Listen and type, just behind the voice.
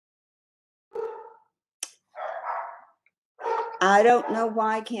I don't know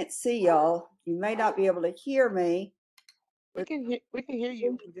why I can't see y'all. You may not be able to hear me. We can hear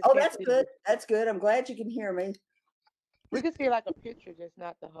you. We just Oh, can't that's see good. you. That's good. I'm glad you can hear me. We can see like a picture, just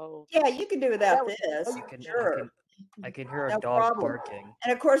not the whole. Yeah, you can do without That was. this. Oh, you I can can do I that. Sure. can I can hear a No dog problem. barking.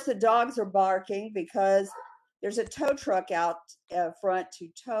 And of course, the dogs are barking because there's a tow truck out front to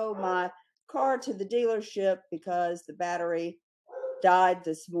tow my car to the dealership because the battery died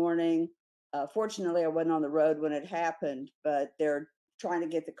this morning. Fortunately, I wasn't on the road when it happened, but they're trying to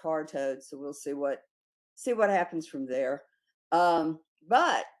get the car towed, so we'll see what happens from there.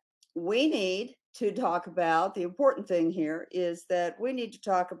 But we need to talk about the important thing here is that we need to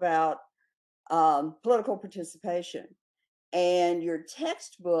talk about political participation. And your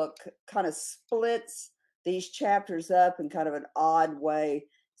textbook kind of splits these chapters up in kind of an odd way.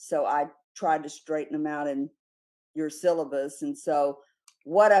 So I tried to straighten them out in your syllabus. And so,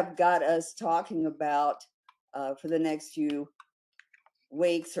 what I've got us talking about for the next few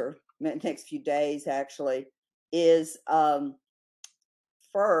weeks or next few days actually is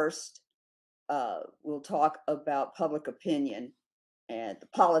first, we'll talk about public opinion and the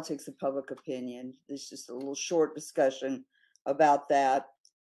politics of public opinion. There's just a little short discussion about that.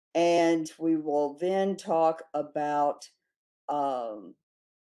 And we will then talk about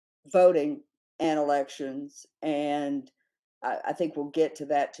voting and elections. And I think we'll get to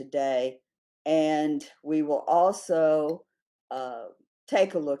that today. And we will also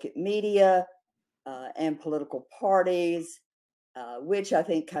take a look at media and political parties, which I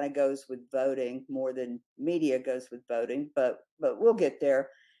think kind of goes with voting more than media goes with voting, but we'll get there.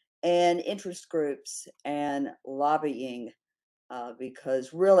 And interest groups and lobbying,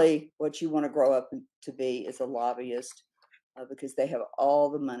 because really what you want to grow up to be is a lobbyist, because they have all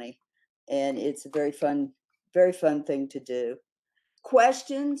the money, and it's a very fun thing to do.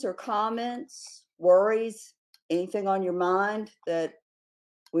 Questions or comments, worries, anything on your mind that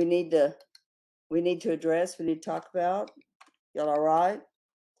we need to address, we need to talk about? Y'all all right?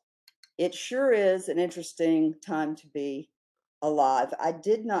 It sure is an interesting time to be alive. I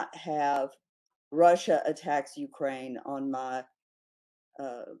did not have Russia attacks Ukraine on my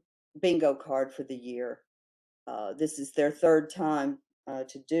uh, bingo card for the year. This is their third time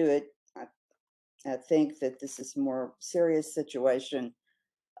to do it. I think that this is a more serious situation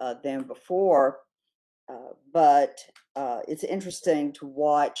than before, but it's interesting to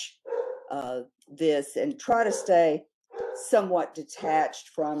watch this and try to stay somewhat detached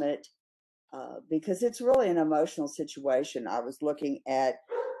from it, because it's really an emotional situation. I was looking at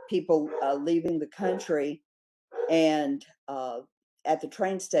people leaving the country, and at the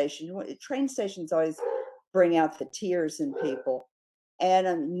train station, train stations always bring out the tears in people,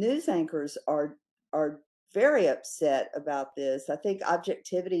 and news anchors are very upset about this. I think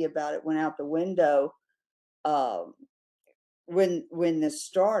objectivity about it went out the window um, when this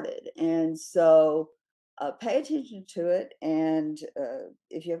started, and so pay attention to it. And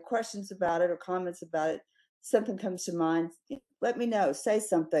if you have questions about it or comments about it, something comes to mind, let me know. Say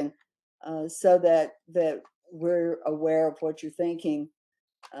something so that we're aware of what you're thinking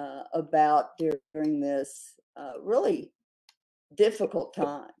about during this really difficult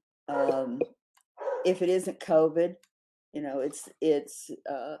time. If it isn't COVID, it's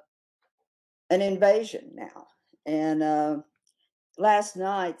an invasion now. And last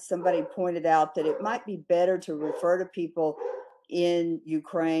night, somebody pointed out that it might be better to refer to people in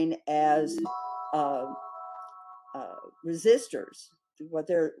Ukraine as uh, resistors. What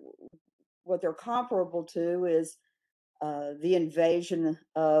they're comparable to is the invasion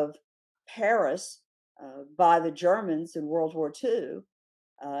of Paris by the Germans in World War II,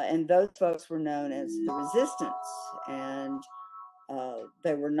 and those folks were known as the resistance, and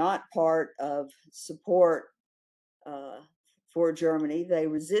they were not part of support uh, for Germany. They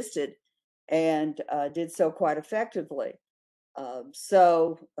resisted and did so quite effectively.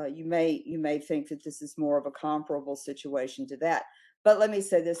 So you may think that this is more of a comparable situation to that. But let me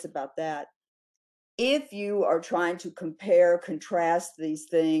say this about that: if you are trying to compare, contrast these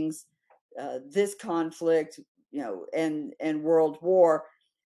things, this conflict, and World War,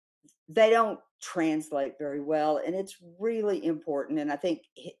 they don't translate very well, and it's really important. And I think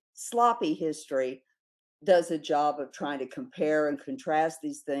sloppy history does a job of trying to compare and contrast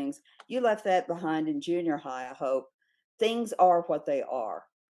these things. You left that behind in junior high, I hope. Things are what they are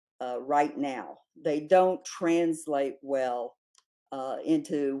right now. They don't translate well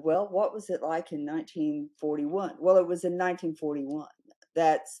into, well, what was it like in 1941? Well, it was in 1941.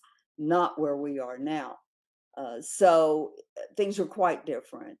 That's not where we are now. So things are quite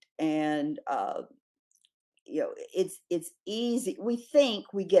different. And it's easy. We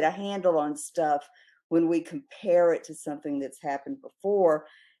think we get a handle on stuff when we compare it to something that's happened before.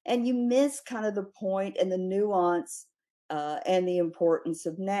 And you miss kind of the point and the nuance and the importance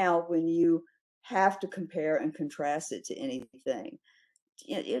of now when you have to compare and contrast it to anything.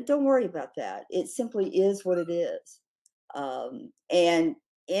 Don't worry about that. It simply is what it is. And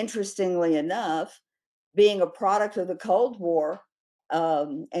interestingly enough, being a product of the Cold War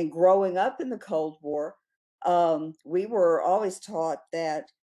and growing up in the Cold War, we were always taught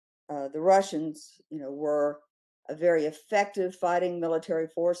that the Russians, were a very effective fighting military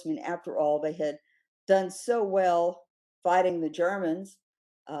force. I mean, after all, they had done so well fighting the Germans.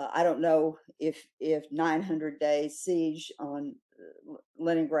 I don't know if 900 days siege on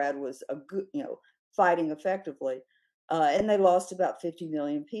Leningrad was a good, fighting effectively, and they lost about 50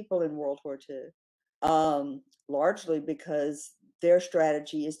 million people in World War II, largely because their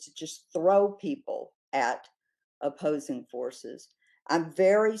strategy is to just throw people at opposing forces. I'm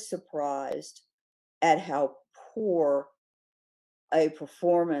very surprised at how poor a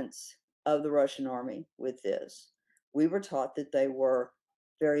performance of the Russian army with this. We were taught that they were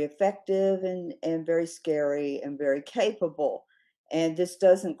very effective and very scary and very capable. And this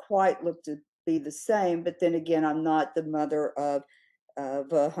doesn't quite look to be the same. But then again, I'm not the mother of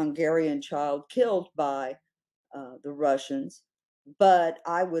a Hungarian child killed by the Russians, but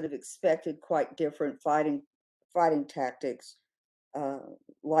I would have expected quite different fighting tactics, uh,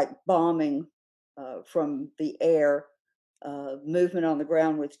 like bombing from the air, movement on the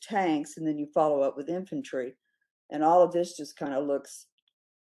ground with tanks, and then you follow up with infantry. And all of this just kind of looks,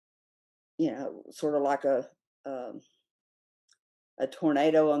 sort of like um, a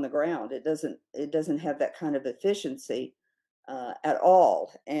tornado on the ground. It doesn't have that kind of efficiency at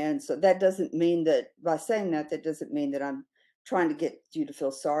all. And so that doesn't mean that by saying that, that doesn't mean that I'm trying to get you to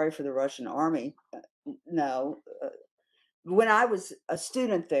feel sorry for the Russian army. No. When I was a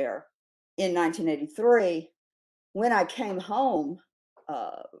student there in 1983, when I came home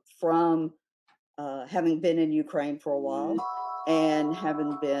uh, from having been in Ukraine for a while and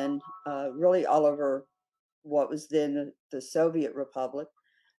having been really all over what was then the Soviet Republic,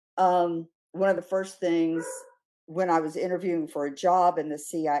 one of the first things when I was interviewing for a job and the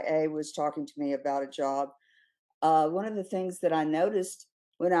CIA was talking to me about a job, one of the things that I noticed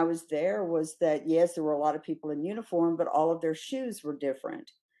when I was there was that, yes, there were a lot of people in uniform, but all of their shoes were different.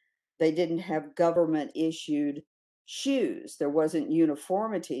 They didn't have government issued shoes. There wasn't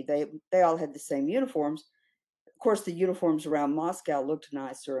uniformity. They all had the same uniforms. Of course, the uniforms around Moscow looked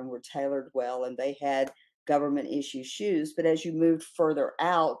nicer and were tailored well, and they had government issue shoes. But as you moved further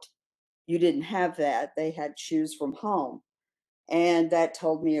out, you didn't have that. They had shoes from home. And that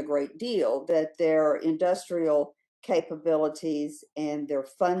told me a great deal that their industrial capabilities and their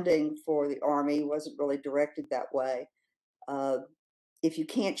funding for the Army wasn't really directed that way. Uh, if you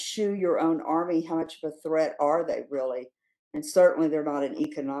can't shoe your own army, how much of a threat are they really? And certainly they're not an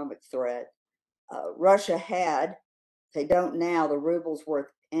economic threat. Russia had, they don't now, the ruble's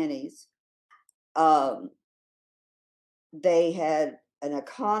worth pennies. Um, they had an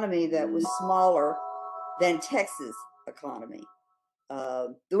economy that was smaller than Texas economy,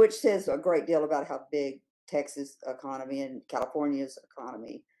 which says a great deal about how big Texas economy and California's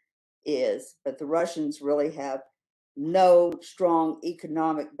economy is. But the Russians really have no strong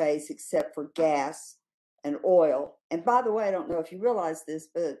economic base except for gas and oil. And by the way, I don't know if you realize this,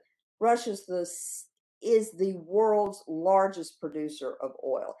 but Russia's is the world's largest producer of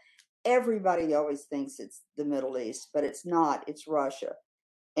oil. Everybody always thinks it's the Middle East, but it's not. It's Russia.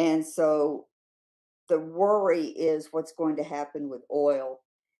 And so the worry is what's going to happen with oil.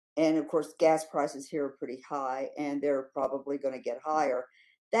 And of course, gas prices here are pretty high, and they're probably going to get higher.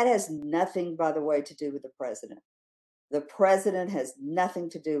 That has nothing, by the way, to do with the president. The president has nothing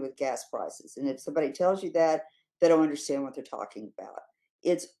to do with gas prices. And if somebody tells you that, they don't understand what they're talking about.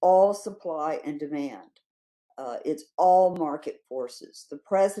 It's all supply and demand. It's all market forces. The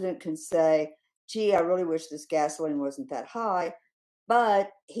president can say, gee, I really wish this gasoline wasn't that high, but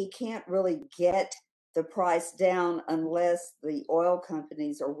he can't really get the price down unless the oil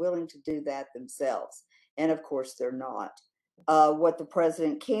companies are willing to do that themselves. And of course, they're not. What the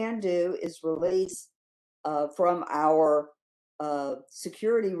president can do is release from our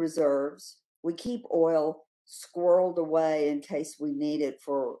security reserves. We keep oil squirreled away in case we need it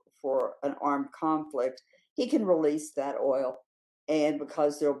for an armed conflict. He can release that oil, and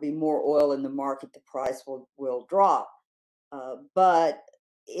because there'll be more oil in the market, the price will drop. But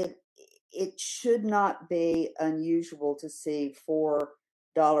it should not be unusual to see $4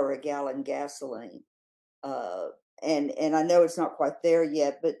 a gallon gasoline. Uh, and I know it's not quite there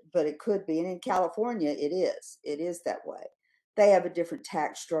yet, but it could be. And in California, it is. It is that way. they have a different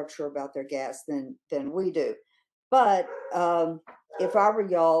tax structure about their gas than we do. But if I were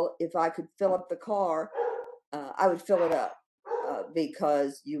y'all, if I could fill up the car, I would fill it up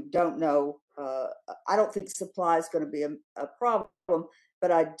because you don't know. I don't think supply is going to be a problem,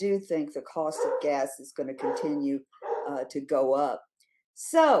 but I do think the cost of gas is going to continue to go up.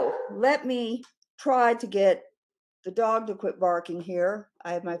 So let me try to get the dog to quit barking here.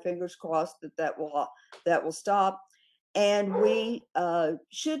 I have my fingers crossed that will stop. And we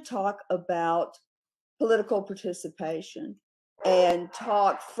should talk about political participation and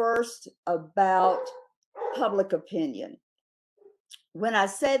talk first about public opinion. When I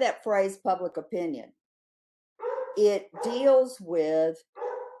say that phrase, public opinion, it deals with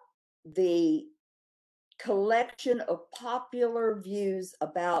the collection of popular views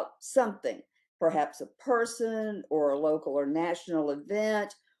about something, perhaps a person or a local or national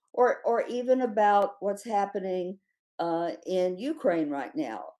event, or even about what's happening in Ukraine right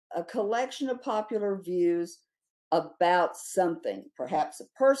now. A collection of popular views about something, perhaps a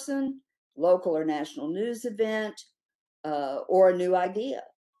person, local or national news event, or a new idea.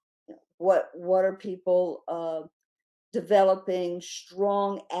 What are people developing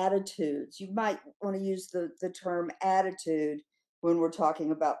strong attitudes? You might want to use the term attitude when we're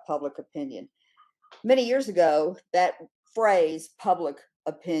talking about public opinion. Many years ago, that phrase, public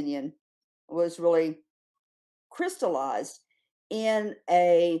opinion, was really crystallized in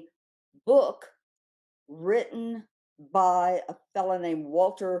a book written by a fellow named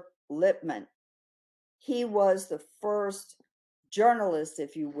Walter Lippmann. He was the first journalist,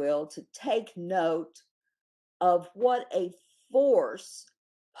 if you will, to take note of what a force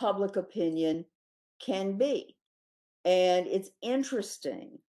public opinion can be. And it's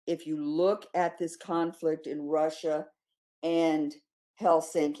interesting if you look at this conflict in Russia and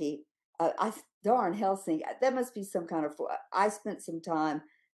Helsinki. Darn Helsinki, that must be some kind of. I spent some time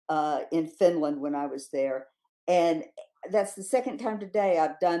in Finland when I was there, and that's the second time today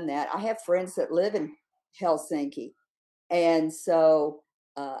I've done that. I have friends that live in Helsinki, and so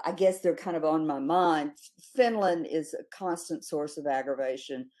I guess they're kind of on my mind. Finland is a constant source of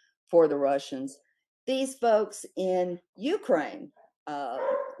aggravation for the Russians. These folks in Ukraine,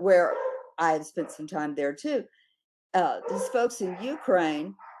 where I have spent some time there too, these folks in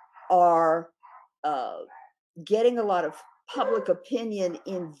Ukraine are getting a lot of public opinion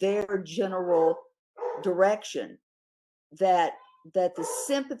in their general direction, that the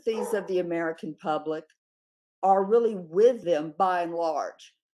sympathies of the American public are really with them by and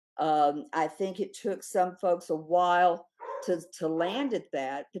large. I think it took some folks a while to land at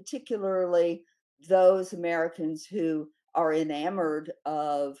that, particularly those Americans who are enamored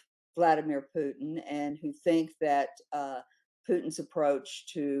of Vladimir Putin and who think that Putin's approach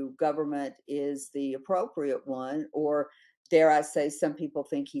to government is the appropriate one, or dare I say, some people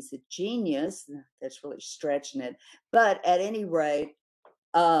think he's a genius. That's really stretching it. But at any rate,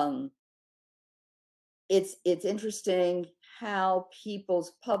 it's interesting how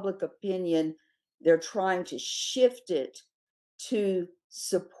people's public opinion, they're trying to shift it to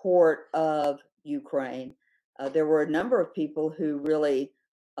support of Ukraine. There were a number of people who really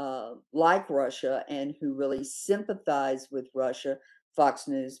like Russia and who really sympathize with Russia, Fox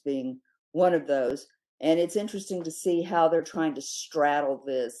News being one of those. And it's interesting to see how they're trying to straddle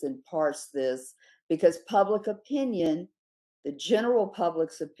this and parse this, because public opinion, the general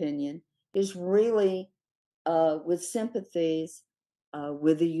public's opinion, is really with sympathies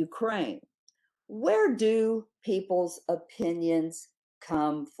with the Ukraine. Where do people's opinions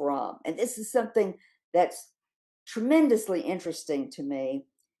come from? And this is something that's tremendously interesting to me.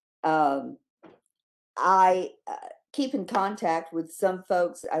 I keep in contact with some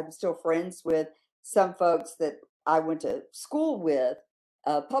folks. I'm still friends with some folks that I went to school with,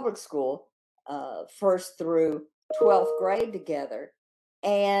 public school, first through 12th grade together.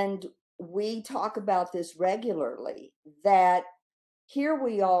 And we talk about this regularly, that here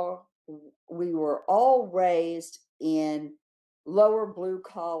we are, we were all raised in lower blue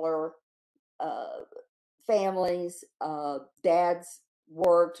collar families. Dads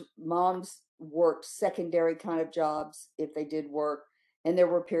worked, moms worked secondary kind of jobs if they did work. And there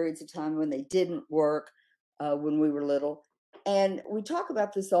were periods of time when they didn't work when we were little. And we talk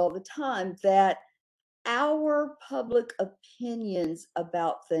about this all the time, that our public opinions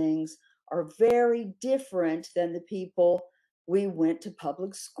about things are very different than the people we went to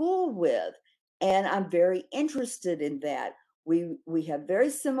public school with. And I'm very interested in that. We have very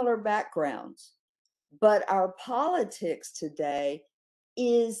similar backgrounds, but our politics today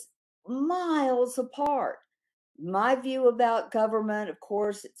is miles apart. My view about government, of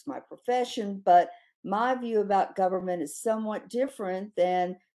course, it's my profession, but my view about government is somewhat different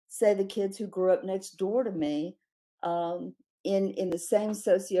than, say, the kids who grew up next door to me, um, in the same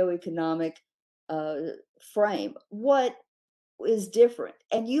socioeconomic uh, frame. What is different?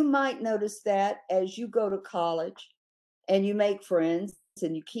 And you might notice that as you go to college and you make friends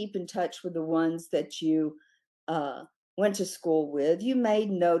and you keep in touch with the ones that you uh, went to school with, you may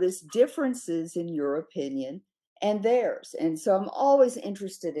notice differences in your opinion and theirs. And so I'm always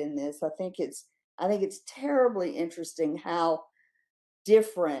interested in this. I think it's terribly interesting how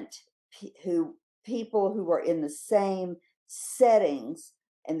different people who are in the same settings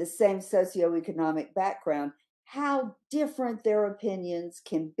and the same socioeconomic background, how different their opinions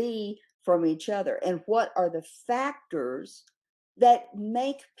can be from each other, and what are the factors that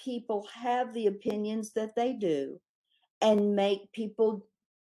make people have the opinions that they do and make people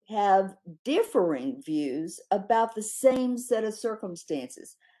have differing views about the same set of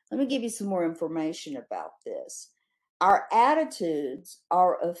circumstances. Let me give you some more information about this. Our attitudes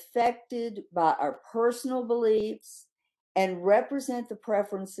are affected by our personal beliefs and represent the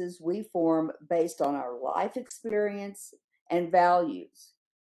preferences we form based on our life experience and values.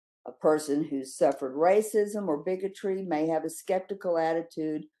 A person who's suffered racism or bigotry may have a skeptical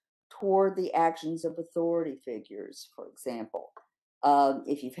attitude toward the actions of authority figures, for example.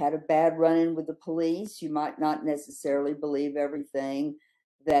 If you've had a bad run in with the police, you might not necessarily believe everything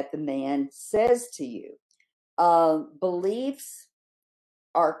that the man says to you. Beliefs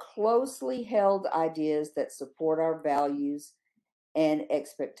are closely held ideas that support our values and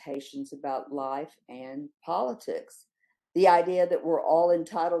expectations about life and politics. The idea that we're all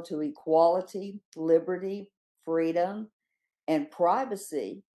entitled to equality, liberty, freedom, and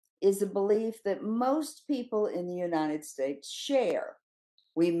privacy is a belief that most people in the United States share.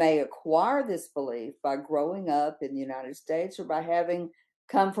 We may acquire this belief by growing up in the United States or by having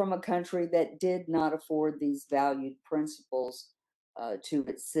come from a country that did not afford these valued principles to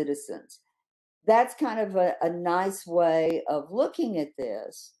its citizens. That's kind of a nice way of looking at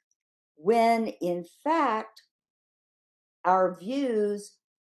this, when in fact our views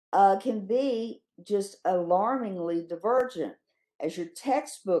can be just alarmingly divergent. As your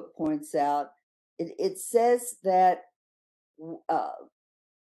textbook points out, it says that uh,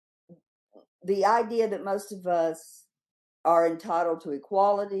 the idea that most of us are entitled to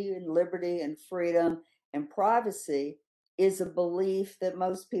equality and liberty and freedom and privacy is a belief that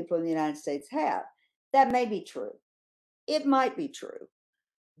most people in the United States have. That may be true. It might be true.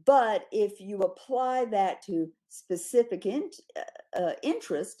 But if you apply that to specific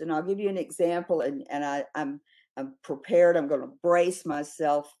interest, and I'll give you an example, and I'm prepared. I'm going to brace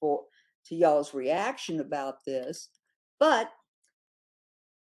myself for to y'all's reaction about this. But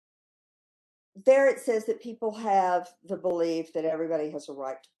there it says that people have the belief that everybody has a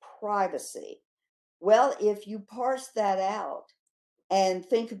right to privacy. Well, if you parse that out and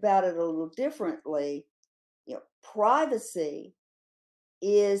think about it a little differently, privacy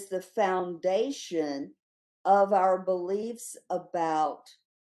is the foundation of our beliefs about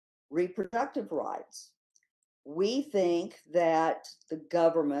reproductive rights. We think that the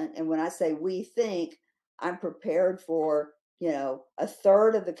government, and when I say we think, I'm prepared for, a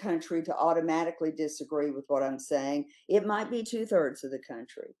third of the country to automatically disagree with what I'm saying. It might be 2/3 of the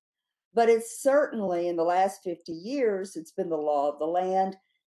country. But it's certainly in the last 50 years, it's been the law of the land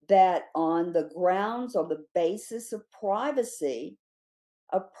that on the basis of privacy,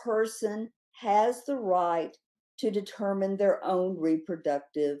 a person has the right to determine their own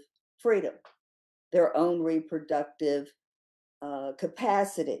reproductive freedom, their own reproductive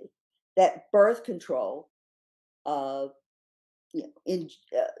capacity. That birth control, uh, in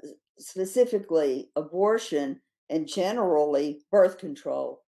specifically abortion and generally birth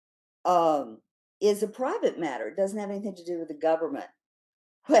control, um, is a private matter. It doesn't have anything to do with the government.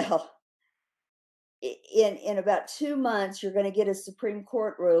 Well, in about 2 months, you're going to get a Supreme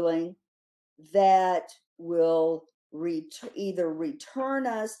Court ruling that will either return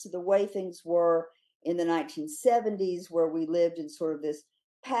us to the way things were in the 1970s, where we lived in sort of this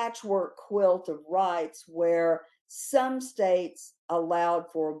patchwork quilt of rights, where some states allowed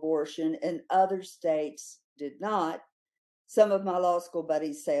for abortion and other states did not. Some of my law school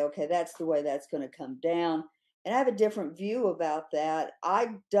buddies say, okay, that's the way that's going to come down. And I have a different view about that.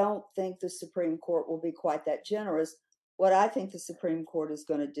 I don't think the Supreme Court will be quite that generous. What I think the Supreme Court is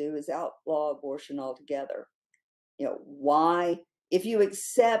going to do is outlaw abortion altogether. Why? If you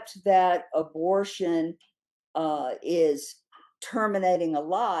accept that abortion is terminating a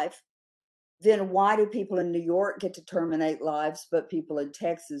life, then why do people in New York get to terminate lives, but people in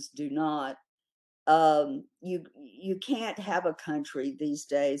Texas do not? You can't have a country these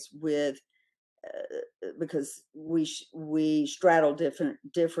days with because we straddle different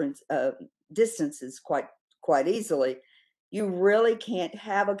distances quite easily. You really can't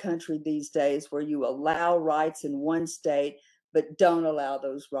have a country these days where you allow rights in one state but don't allow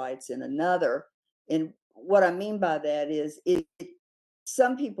those rights in another. And what I mean by that is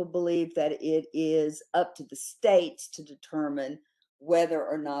some people believe that it is up to the states to determine whether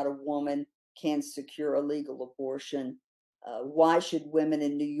or not a woman can secure a legal abortion. Why should women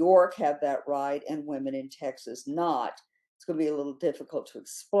in New York have that right and women in Texas not? It's going to be a little difficult to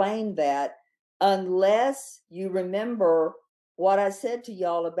explain that unless you remember what I said to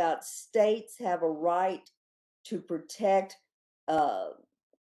y'all about states have a right to protect uh,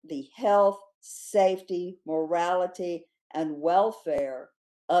 the health, safety, morality, and welfare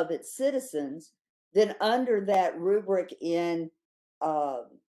of its citizens. Then, under that rubric in uh,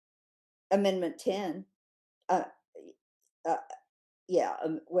 Amendment 10, uh, uh, yeah,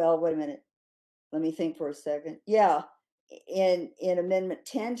 well, wait a minute. Let me think for a second. Yeah, in Amendment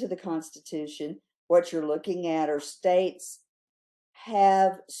 10 to the Constitution, what you're looking at are states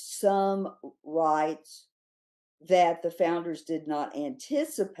have some rights that the founders did not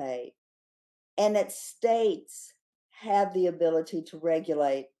anticipate, and that states have the ability to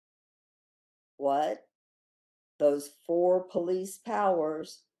regulate what? Those four police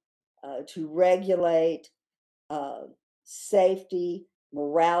powers to regulate uh, safety,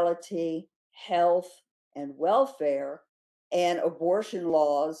 morality, health, and welfare, and abortion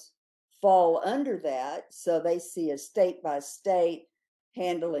laws fall under that. So they see a state by state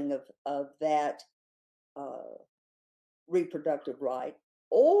handling of that uh, reproductive right.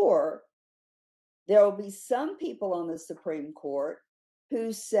 Or there will be some people on the Supreme Court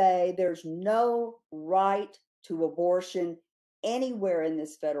who say there's no right to abortion anywhere in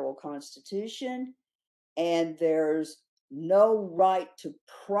this federal Constitution, and there's no right to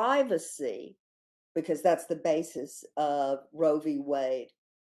privacy, because that's the basis of Roe v. Wade,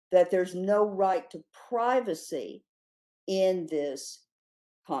 that there's no right to privacy in this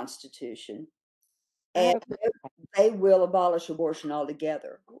Constitution, I and had a quick, they will abolish abortion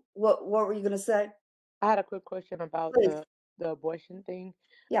altogether. What were you going to say? I had a quick question about Please. the abortion thing.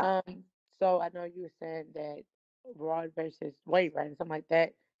 Yeah, So I know you were saying that Roe versus Wade, right, and something like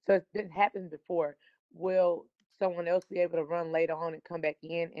that. So it didn't happen before. Will someone else be able to run later on and come back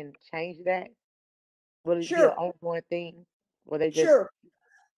in and change that? Will it be an sure, ongoing thing? Will they just sure.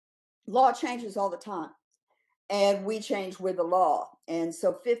 Law changes all the time, and we change with the law. And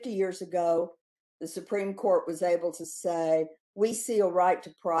so 50 years ago, the Supreme Court was able to say, we see a right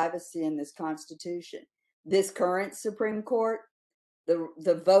to privacy in this Constitution. This current Supreme Court,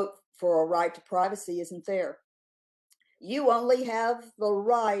 the vote for a right to privacy isn't there. You only have the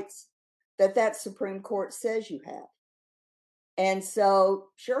rights that that Supreme Court says you have. And so,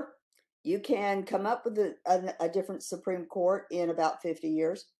 sure, you can come up with a different Supreme Court in about 50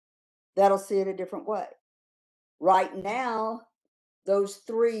 years that'll see it a different way. Right now, those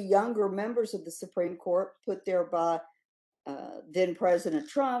three younger members of the Supreme Court, put there by then President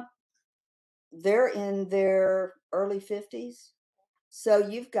Trump, they're in their early 50s. So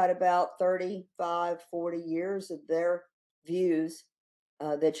you've got about 35, 40 years of their views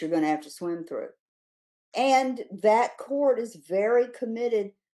that you're going to have to swim through. And that court is very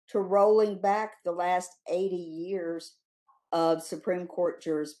committed to rolling back the last 80 years of Supreme Court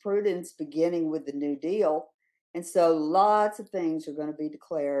jurisprudence, beginning with the New Deal. And so lots of things are going to be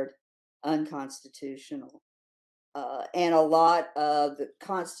declared unconstitutional. And a lot of the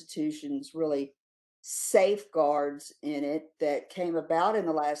Constitution's really safeguards in it that came about in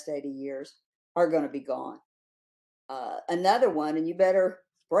the last 80 years are going to be gone. Another one, and you better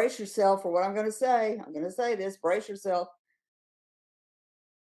brace yourself for what I'm going to say. I'm going to say this, brace yourself.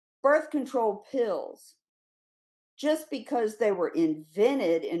 Birth control pills, just because they were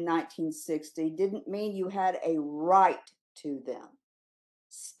invented in 1960 didn't mean you had a right to them.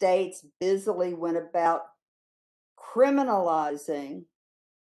 States busily went about criminalizing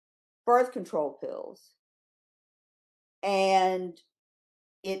birth control pills. And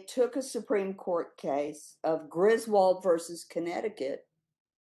it took a Supreme Court case of Griswold versus Connecticut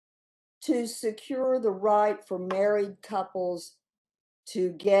to secure the right for married couples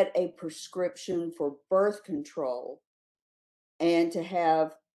to get a prescription for birth control and to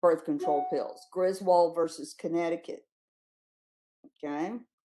have birth control pills. Griswold versus Connecticut. Okay.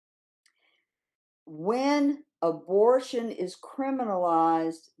 When abortion is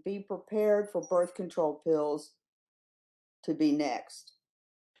criminalized, be prepared for birth control pills to be next.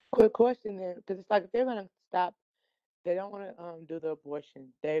 quick question then? Because it's like if they're gonna stop, they don't want to do the abortion.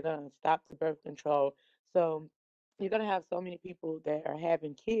 They're gonna stop the birth control. So you're gonna have so many people that are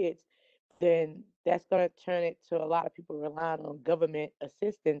having kids. then that's going to turn it to a lot of people relying on government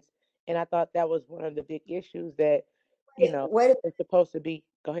assistance. And I thought that was one of the big issues that, you know, Wait, it's supposed to be.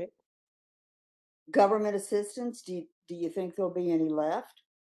 Go ahead. government assistance? Do you think there'll be any left?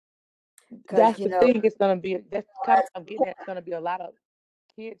 Because That's the thing. It's going to be, that's kind of that's what I'm the getting point. at. It's going to be a lot of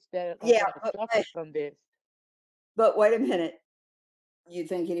kids that are Yeah, going to suffer from this. but wait a minute. You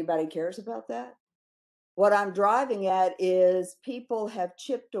think anybody cares about that? What I'm driving at is people have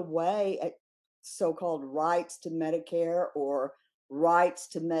chipped away at so-called rights to Medicare or rights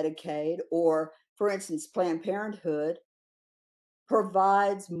to Medicaid, or, for instance, Planned Parenthood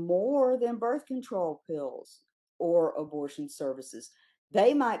provides more than birth control pills or abortion services.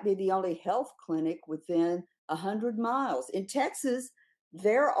 They might be the only health clinic within 100 miles. In Texas,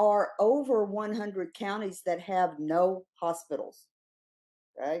 there are over 100 counties that have no hospitals.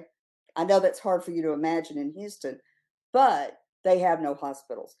 Okay. I know that's hard for you to imagine in Houston, but they have no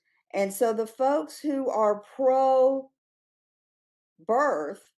hospitals. And so the folks who are pro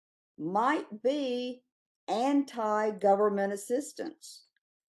birth might be anti government assistance.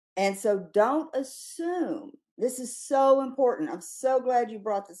 And so don't assume, this is so important. I'm so glad you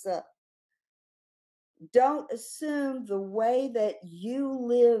brought this up. Don't assume the way that you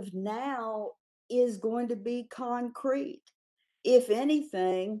live now is going to be concrete. If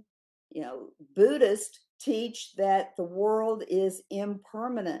anything, Buddhists teach that the world is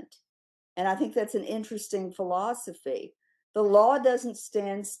impermanent. And I think that's an interesting philosophy. The law doesn't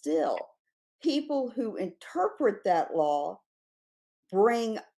stand still. People who interpret that law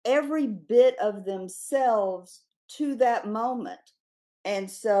bring every bit of themselves to that moment. And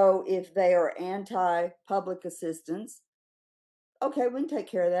so if they are anti public assistance, okay, we can take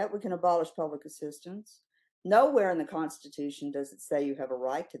care of that. We can abolish public assistance. Nowhere in the Constitution does it say you have a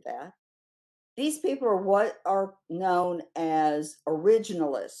right to that. These people are what are known as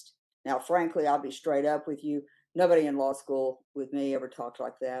originalists. Now, frankly, I'll be straight up with you. Nobody in law school with me ever talked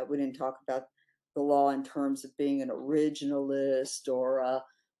like that. We didn't talk about the law in terms of being an originalist or a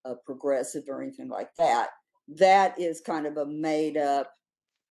progressive or anything like that. That is kind of a made up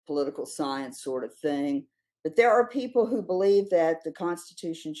political science sort of thing. But there are people who believe that the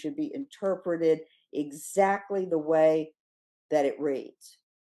Constitution should be interpreted exactly the way that it reads.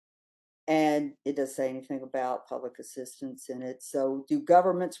 And it doesn't say anything about public assistance in it. So, do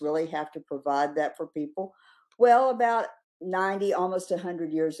governments really have to provide that for people? Well, about 90, almost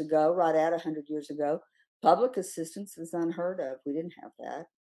 100 years ago, right at 100 years ago, public assistance was unheard of. We didn't have that.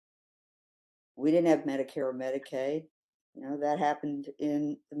 We didn't have Medicare or Medicaid. That happened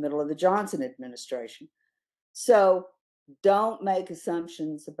in the middle of the Johnson administration. So, don't make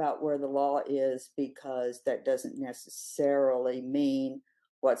assumptions about where the law is, because that doesn't necessarily mean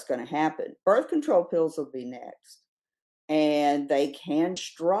what's going to happen. Birth control pills will be next, and they can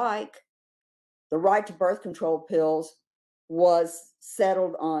strike. The right to birth control pills was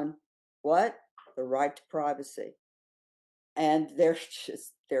settled on what? The right to privacy. And there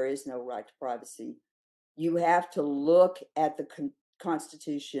is no right to privacy. You have to look at the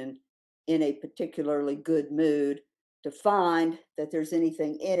Constitution in a particularly good mood to find that there's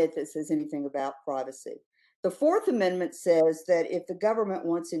anything in it that says anything about privacy. The Fourth Amendment says that if the government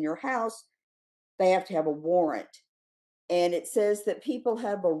wants in your house, they have to have a warrant. And it says that people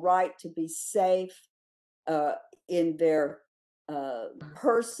have a right to be safe uh, in their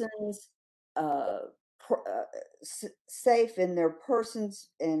persons, uh, safe in their persons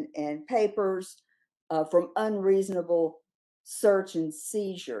and papers from unreasonable search and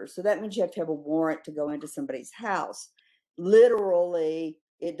seizure. So that means you have to have a warrant to go into somebody's house. Literally,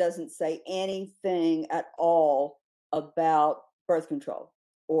 it doesn't say anything at all about birth control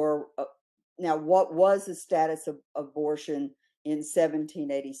or now what was the status of abortion in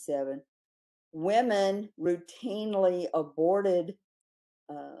 1787. Women routinely aborted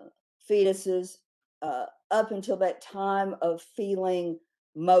fetuses up until that time of feeling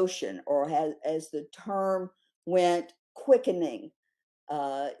motion, or as the term went, quickening.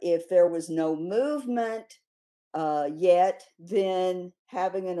 If there was no movement yet, then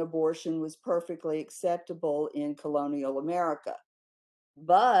having an abortion was perfectly acceptable in colonial America.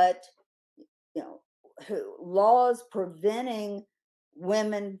 But you know, laws preventing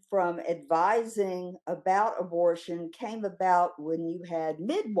women from advising about abortion came about when you had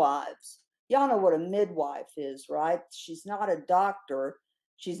midwives. Y'all know what a midwife is, right? She's not a doctor,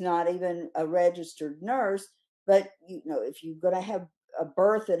 she's not even a registered nurse, but if you're going to have a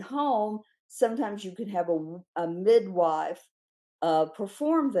birth at home, sometimes you can have a midwife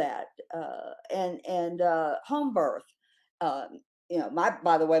perform that and home birth. Um,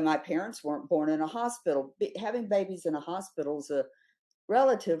 by the way, my parents weren't born in a hospital. Having babies in a hospital is a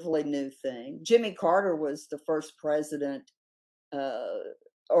relatively new thing. Jimmy Carter was the first president, uh,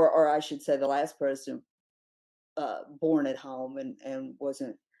 or I should say, the last president born at home and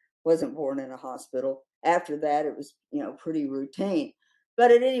wasn't born in a hospital. After that, it was pretty routine.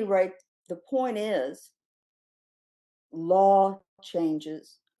 But at any rate, the point is, law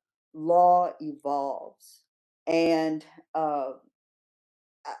changes, law evolves, and uh,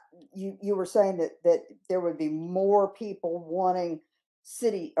 you were saying that there would be more people wanting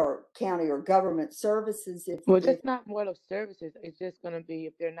city or county or government services Well, if just not more of services. It's just gonna be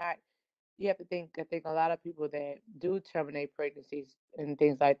if they're not. You have to think. I think a lot of people that do terminate pregnancies and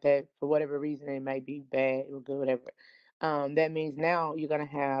things like that for whatever reason it may be bad or good, whatever. That means now you're gonna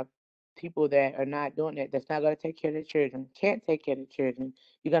have people that are not doing that. That's not gonna take care of their children. Can't take care of their children.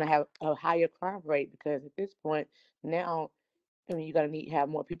 You're gonna have a higher crime rate because at this point now I mean, you're gonna need to have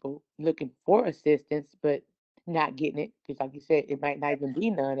more people looking for assistance, but not getting it because, like you said, it might not even be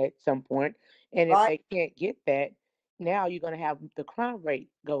none at some point. And if right they can't get that, now you're gonna have the crime rate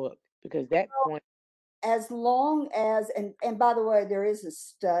go up because that point. as long as and by the way, there is a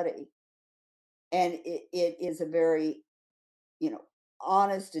study, and it is a very you know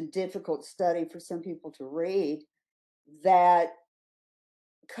honest and difficult study for some people to read, that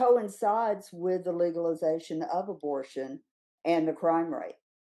coincides with the legalization of abortion and the crime rate.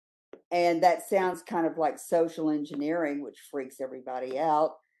 And that sounds kind of like social engineering, which freaks everybody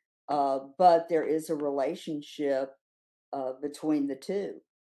out. But there is a relationship between the two.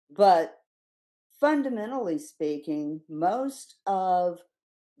 But fundamentally speaking, most of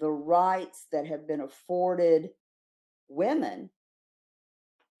the rights that have been afforded women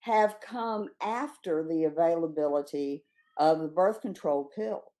have come after the availability of the birth control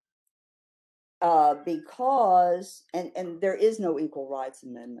pill. Because and there is no equal rights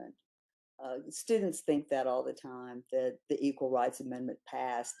amendment. Students think that all the time, that the Equal Rights Amendment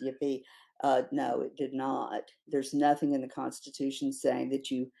passed. Yippee. No, it did not. There's nothing in the Constitution saying that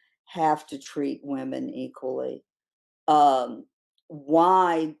you have to treat women equally. Um,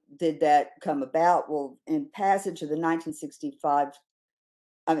 why did that come about? Well, in passage of the 1965,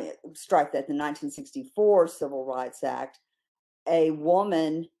 I mean, strike that, the 1964 Civil Rights Act, a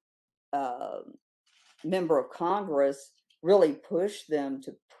woman uh, member of Congress really pushed them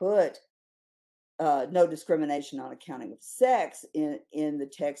to put no discrimination on accounting of sex in the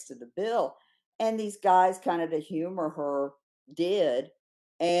text of the bill, and these guys, kind of to humor her, did,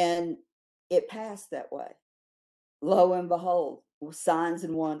 and it passed that way. Lo and behold, signs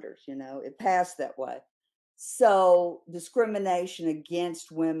and wonders, it passed that way. So discrimination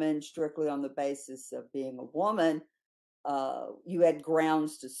against women strictly on the basis of being a woman, you had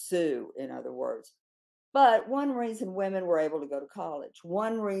grounds to sue, in other words. But one reason women were able to go to college,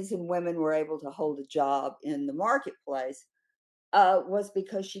 one reason women were able to hold a job in the marketplace, was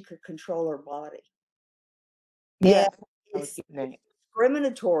because she could control her body. Yeah, And I was it's getting that.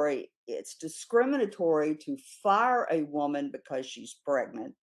 discriminatory. It's discriminatory to fire a woman because she's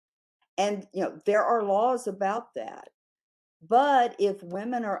pregnant. And there are laws about that. But if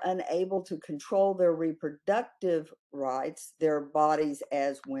women are unable to control their reproductive rights, their bodies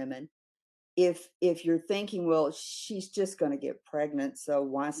as women, if you're thinking, well, she's just going to get pregnant, so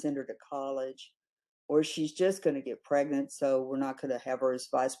why send her to college? Or she's just going to get pregnant, so we're not going to have her as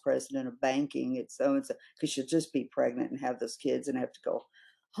vice president of banking. It's so and so, because she'll just be pregnant and have those kids and have to go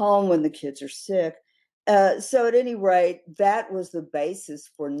home when the kids are sick. So at any rate, that was the basis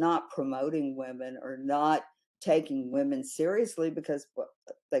for not promoting women or not taking women seriously, because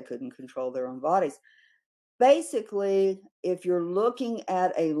they couldn't control their own bodies. Basically, if you're looking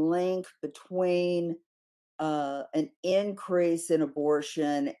at a link between an increase in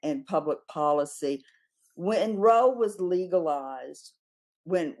abortion and public policy, when Roe was legalized,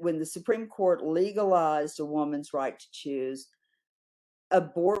 when the Supreme Court legalized a woman's right to choose,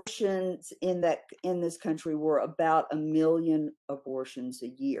 abortions in this country were about 1 million abortions a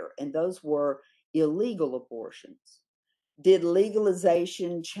year, and those were illegal abortions. Did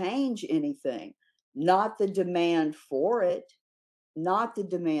legalization change anything? Not the demand for it. Not the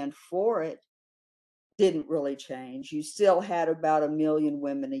demand for it didn't really change. You still had about 1 million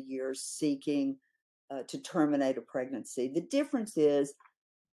women a year seeking to terminate a pregnancy. The difference is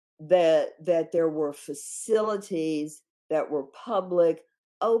that there were facilities that were public,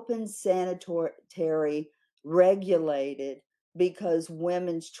 open, sanitary, regulated, because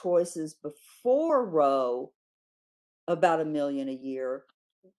women's choices before Roe, about 1 million a year,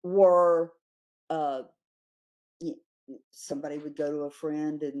 were uh, somebody would go to a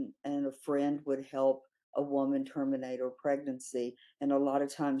friend, and a friend would help a woman terminate her pregnancy, and a lot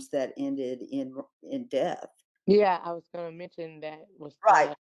of times that ended in death. Yeah, I was gonna mention that was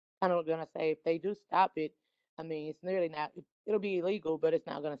Right. kind of gonna say if they do stop it, I mean it's nearly not. It'll be illegal, but it's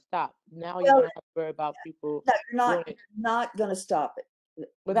not gonna stop. Now you're Well, gonna have to worry about people no, doing it. you're not gonna stop it.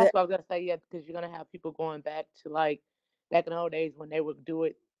 But The that's what I was gonna say. Yeah, because you're gonna have people going back to like back in the old days when they would do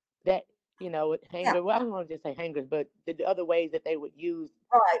it that with Yeah, hanger. Well, I don't want to just say hangers, but the other ways that they would use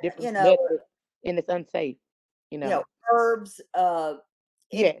right, different methods, and it's unsafe. You you know, know. herbs, any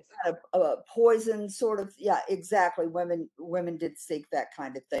Yes. kind of, poison sort of, yeah, exactly, women did seek that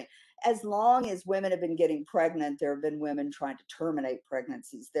kind of thing. As long as women have been getting pregnant, there have been women trying to terminate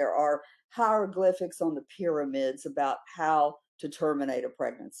pregnancies. There are hieroglyphics on the pyramids about how to terminate a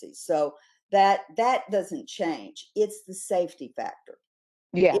pregnancy. So that doesn't change. It's the safety factor.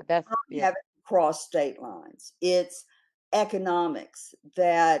 Yeah. It's That's not yeah. having to cross state lines. It's economics,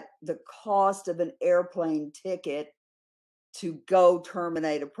 that the cost of an airplane ticket to go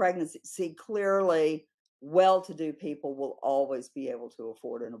terminate a pregnancy. See, clearly, well-to-do people will always be able to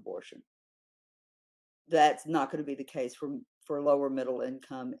afford an abortion. That's not going to be the case for lower middle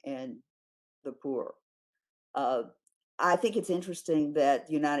income and the poor. Uh, I think it's interesting that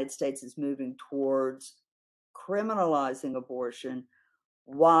the United States is moving towards criminalizing abortion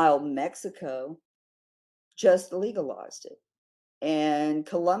while Mexico just legalized it and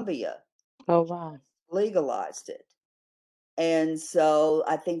Colombia Oh wow. legalized it. And so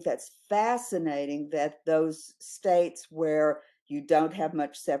I think that's fascinating that those states where you don't have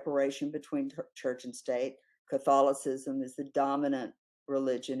much separation between church and state, Catholicism is the dominant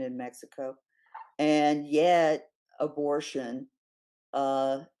religion in Mexico, and yet abortion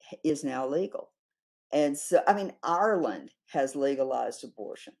uh, is now legal. And so, I mean, Ireland has legalized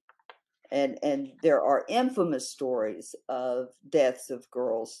abortion, and there are infamous stories of deaths of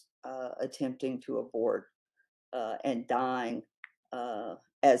girls attempting to abort and dying uh,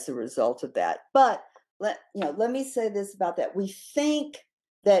 as a result of that. But let me say this about that. We think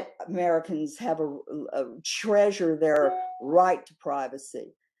that Americans have a treasure their right to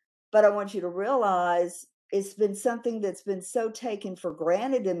privacy, but I want you to realize it's been something that's been so taken for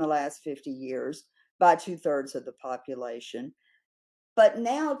granted in the last 50 years by 2/3 of the population. But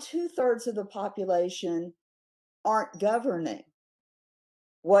now 2/3 of the population aren't governing.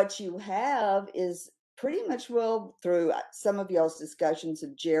 What you have is pretty much, well, through some of y'all's discussions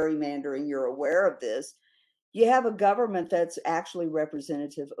of gerrymandering, you're aware of this. You have a government that's actually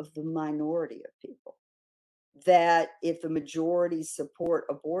representative of the minority of people. That if the majority support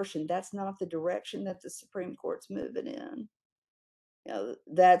abortion, that's not the direction that the Supreme Court's moving in.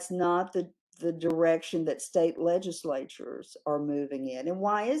 That's not the direction that state legislatures are moving in. And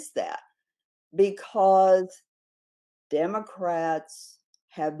why is that? Because Democrats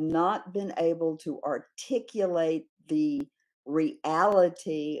have not been able to articulate the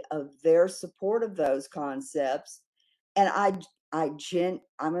reality of their support of those concepts. And I'm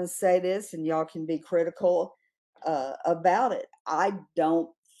going to say this, and y'all can be critical about it. I don't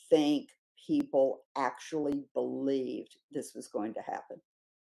think people actually believed this was going to happen.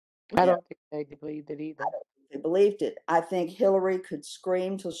 I Yeah, don't think they believed it either. they believed it. I think Hillary could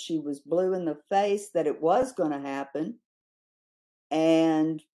scream till she was blue in the face that it was going to happen,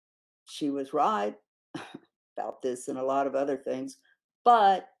 and she was right about this and a lot of other things.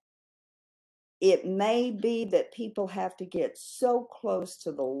 But it may be that people have to get so close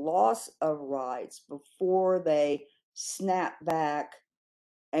to the loss of rights before they snap back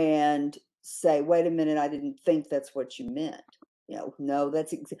and say, wait a minute, I didn't think that's what you meant. No,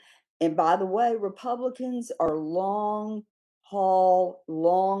 and by the way, Republicans are long haul,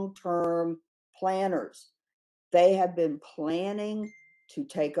 long term planners. They have been planning to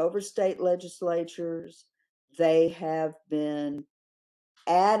take over state legislatures. They have been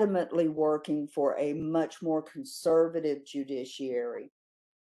adamantly working for a much more conservative judiciary.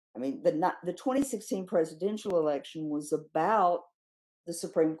 I mean, the 2016 presidential election was about the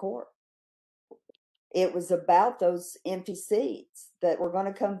Supreme Court. It was about those empty seats that were going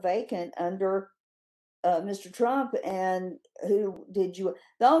to come vacant under Mr. Trump. And who did you?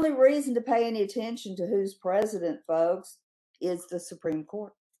 The only reason to pay any attention to who's president, folks, is the Supreme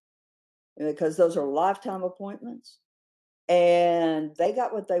Court, because those are lifetime appointments, and they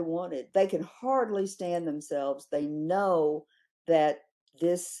got what they wanted. They can hardly stand themselves. They know that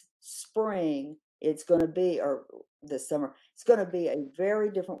this spring it's going to be, or this summer, it's going to be a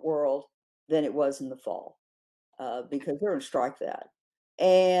very different world than it was in the fall, because they're going to strike that.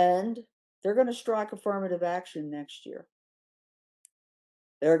 And they're going to strike affirmative action next year.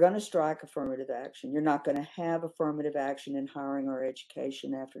 They're going to strike affirmative action. You're not going to have affirmative action in hiring or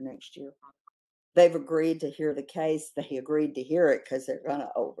education after next year. They've agreed to hear the case. They agreed to hear it because they're going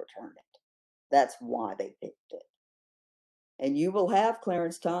to overturn it. That's why they picked it. And you will have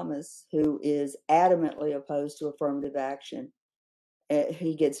Clarence Thomas, who is adamantly opposed to affirmative action.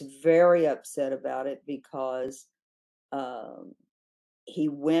 He gets very upset about it because um, he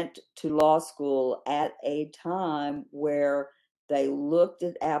went to law school at a time where they looked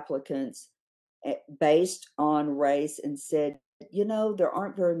at applicants based on race and said, you know, there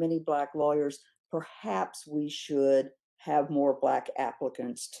aren't very many Black lawyers. Perhaps we should have more Black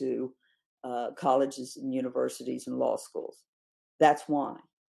applicants to colleges and universities and law schools. That's why.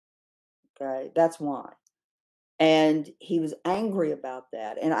 Okay, that's why. And he was angry about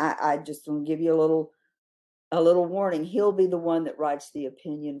that. And I just want to give you a little warning. He'll be the one that writes the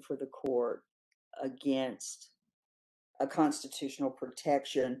opinion for the court against a constitutional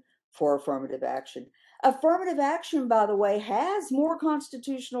protection for affirmative action. Affirmative action, by the way, has more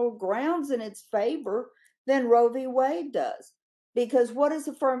constitutional grounds in its favor than Roe v. Wade does. Because what is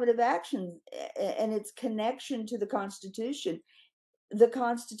affirmative action and its connection to the Constitution? The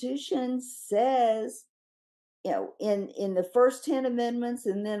Constitution says, you know, in the first 10 amendments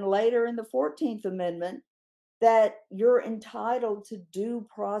and then later in the 14th Amendment, that you're entitled to due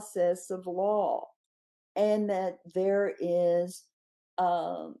process of law, and that there is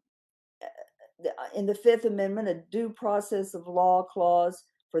um, in the Fifth Amendment a due process of law clause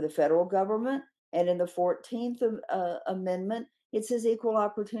for the federal government, and in the 14th Amendment it says equal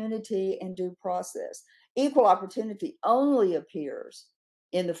opportunity and due process. Equal opportunity only appears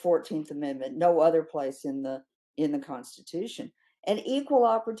in the 14th Amendment, no other place in the Constitution. And equal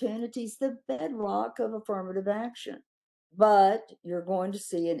opportunity is the bedrock of affirmative action. But you're going to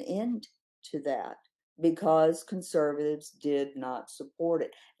see an end to that because conservatives did not support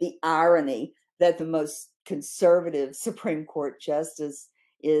it. The irony that the most conservative Supreme Court justice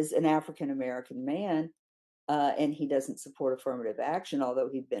is an African American man, and he doesn't support affirmative action, although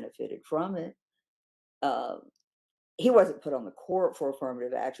he benefited from it. He wasn't put on the court for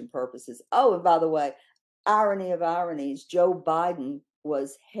affirmative action purposes. Oh, and by the way, irony of ironies, Joe Biden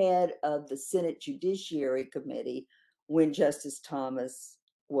was head of the Senate Judiciary Committee when Justice Thomas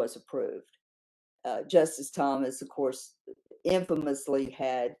was approved. Justice Thomas, of course, infamously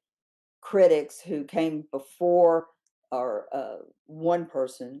had critics who came before, or one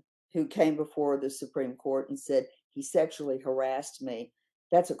person who came before the Supreme Court and said, he sexually harassed me.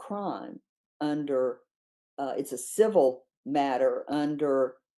 That's a crime under, it's a civil matter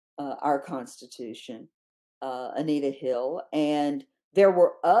under our Constitution, Anita Hill. And there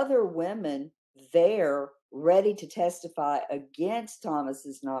were other women there ready to testify against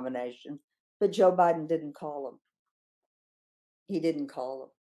Thomas's nomination, but Joe Biden didn't call them. He didn't call them.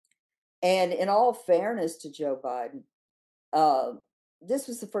 And in all fairness to Joe Biden, this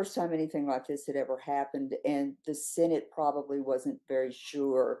was the first time anything like this had ever happened, and the Senate probably wasn't very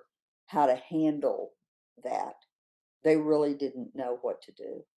sure how to handle that. They really didn't know what to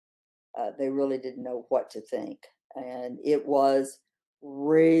do. They really didn't know what to think. And it was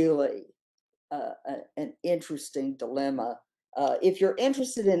really an interesting dilemma. If you're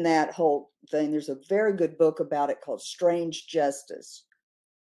interested in that whole thing, there's a very good book about it called Strange Justice.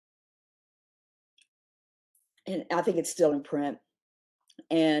 And I think it's still in print.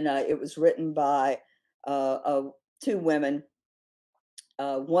 And it was written by two women.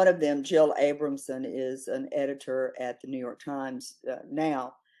 One of them, Jill Abramson, is an editor at the New York Times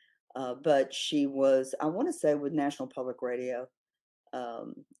now, but she was, I want to say, with National Public Radio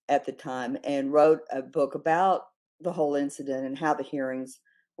at the time, and wrote a book about the whole incident and how the hearings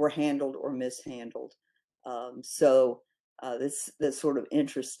were handled or mishandled. So that's sort of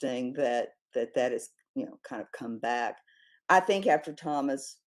interesting that is, you know, kind of come back. I think after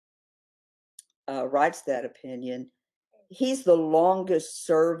Thomas writes that opinion, he's the longest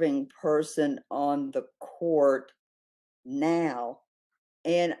serving person on the court now.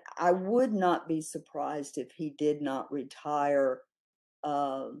 And I would not be surprised if he did not retire.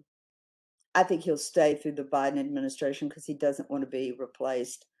 I think he'll stay through the Biden administration because he doesn't want to be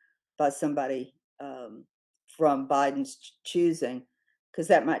replaced by somebody from Biden's choosing, because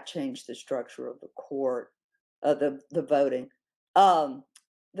that might change the structure of the court, the voting.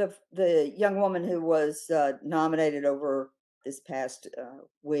 The young woman who was nominated over this past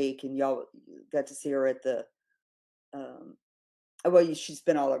week, and y'all got to see her at the well, she's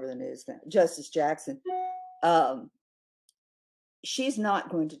been all over the news now, Justice Jackson. She's not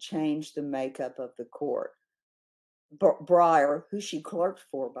going to change the makeup of the court. Breyer, who she clerked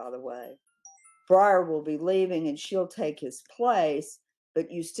for, by the way, Breyer will be leaving and she'll take his place,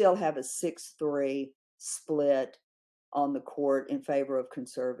 but you still have a 6-3 split on the court in favor of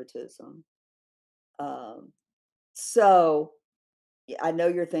conservatism. So I know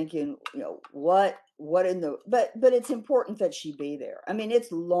you're thinking, what in the, but it's important that she be there. I mean,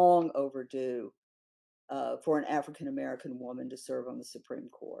 it's long overdue for an African American woman to serve on the Supreme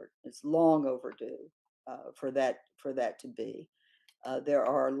Court. It's long overdue for that to be. There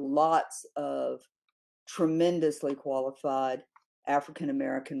are lots of tremendously qualified African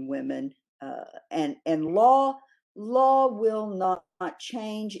American women, and law will not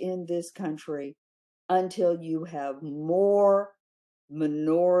change in this country until you have more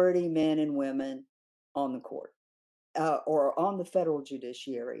minority men and women on the court, or on the federal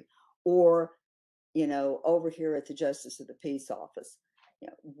judiciary, or over here at the Justice of the Peace Office.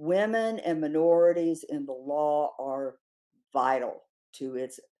 Women and minorities in the law are vital to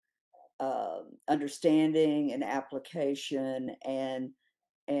its understanding and application, and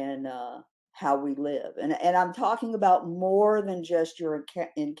how we live. And I'm talking about more than just your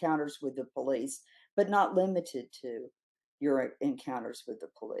encounters with the police, but not limited to your encounters with the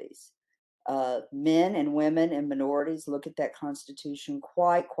police. Men and women and minorities look at that Constitution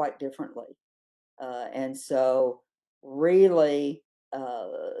quite differently. And so, really,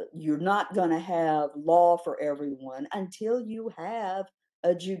 you're not going to have law for everyone until you have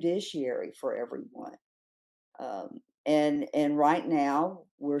a judiciary for everyone. And right now,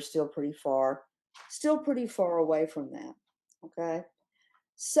 we're still pretty far away from that. Okay,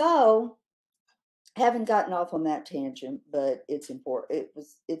 so haven't gotten off on that tangent, but it's important.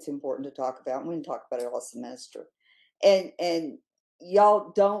 It's important to talk about. And we can talk about it all semester. And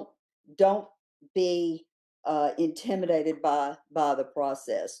y'all don't be intimidated by the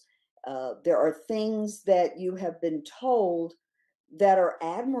process. There are things that you have been told that are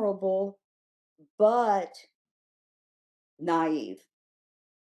admirable, but naive.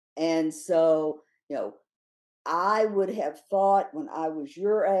 And so, I would have thought when I was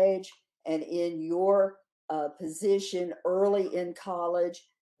your age and in your position early in college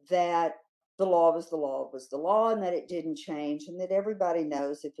that the law was the law was the law, and that it didn't change, and that everybody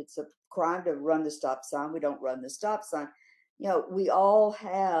knows if it's a crime to run the stop sign, we don't run the stop sign. We all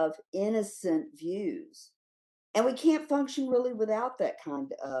have innocent views, and we can't function really without that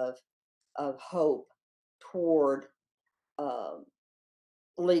kind of hope toward um,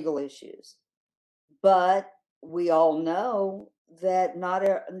 legal issues. But we all know that not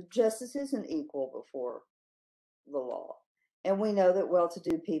justice isn't equal before the law. And we know that well to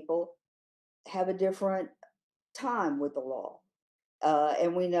do people have a different time with the law.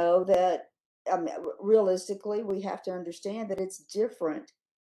 And we know that, I mean, realistically, we have to understand that it's different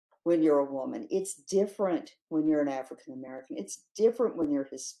when you're a woman, it's different when you're an African American, it's different when you're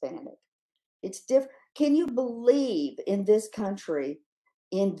Hispanic. It's different. Can you believe in this country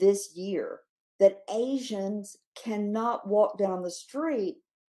in this year that Asians cannot walk down the street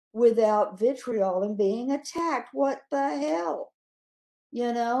without vitriol and being attacked? What the hell?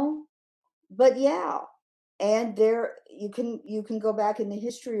 You know? But yeah, and there you can go back in the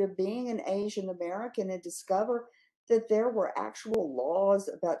history of being an Asian American and discover that there were actual laws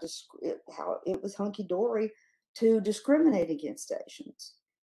about how it was hunky dory to discriminate against Asians,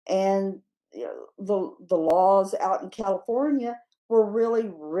 and the laws out in California were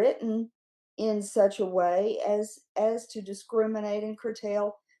really written in such a way as to discriminate and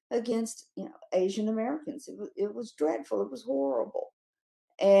curtail against Asian Americans. It was dreadful. It was horrible.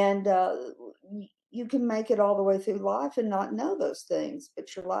 And you can make it all the way through life and not know those things,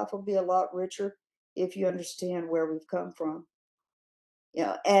 but your life will be a lot richer if you understand where we've come from.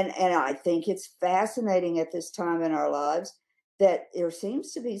 And I think it's fascinating at this time in our lives that there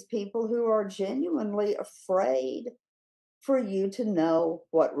seems to be people who are genuinely afraid for you to know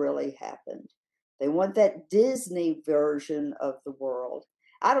what really happened. They want that Disney version of the world.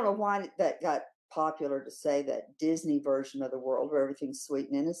 I don't know why that got popular to say that Disney version of the world where everything's sweet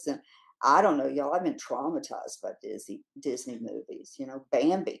and innocent. I don't know, y'all. I've been traumatized by Disney movies.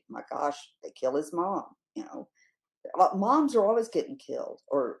 Bambi. My gosh, they kill his mom. Moms are always getting killed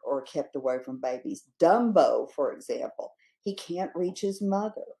or kept away from babies. Dumbo, for example, he can't reach his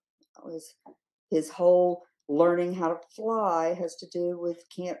mother. His whole learning how to fly has to do with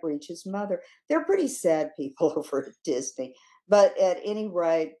can't reach his mother. They're pretty sad people over at Disney. But at any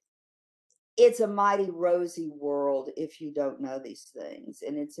rate, it's a mighty rosy world if you don't know these things.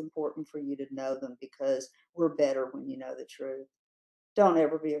 And it's important for you to know them because we're better when you know the truth. Don't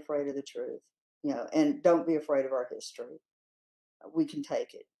ever be afraid of the truth, and don't be afraid of our history. We can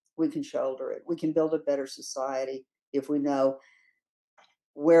take it. We can shoulder it. We can build a better society if we know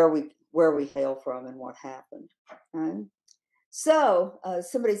where we hail from and what happened. Right? So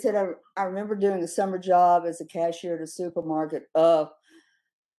somebody said, I remember doing a summer job as a cashier at a supermarket.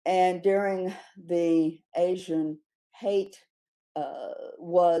 And during the Asian hate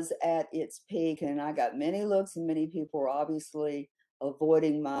was at its peak, and I got many looks, and many people were obviously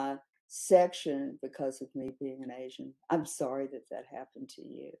avoiding my section because of me being an Asian. I'm sorry that that happened to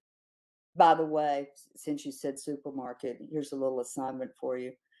you. By the way, since you said supermarket, here's a little assignment for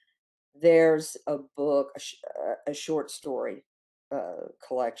you. There's a book, a short story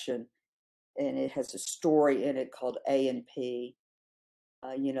collection, and it has a story in it called A and P.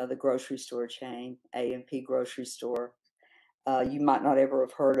 You know, the grocery store chain, A and P grocery store. You might not ever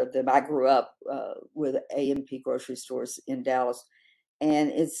have heard of them. I grew up with A&P grocery stores in Dallas,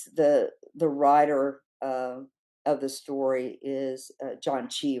 and it's the writer of the story is John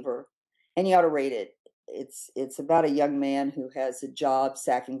Cheever, and you ought to read it. It's about a young man who has a job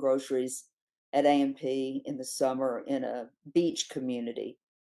sacking groceries at A&P in the summer in a beach community,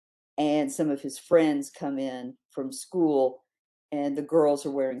 and some of his friends come in from school, and the girls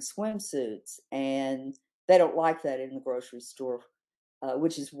are wearing swimsuits, and they don't like that in the grocery store,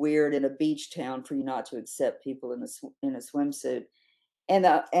 which is weird in a beach town for you not to accept people in a swimsuit. And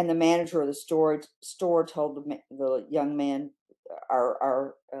the manager of the store told the young man,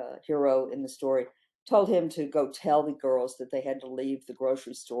 our hero in the story, told him to go tell the girls that they had to leave the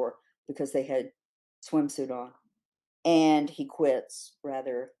grocery store because they had swimsuit on, and he quits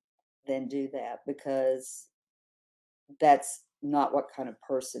rather than do that because that's not what kind of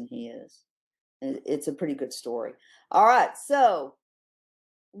person he is. It's a pretty good story. All right, so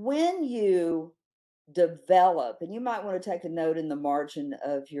when you develop, and you might want to take a note in the margin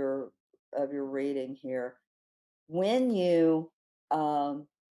of your reading here, when you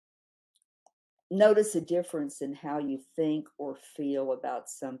notice a difference in how you think or feel about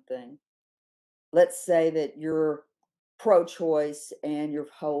something. Let's say that you're pro-choice and your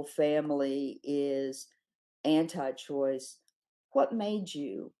whole family is anti-choice. What made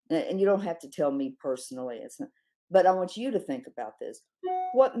you, and you don't have to tell me personally, it's not, but I want you to think about this.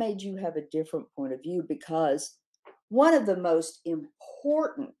 What made you have a different point of view? Because one of the most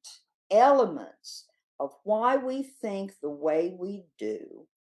important elements of why we think the way we do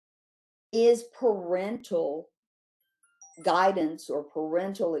is parental guidance or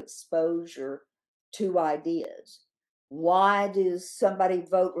parental exposure to ideas. Why does somebody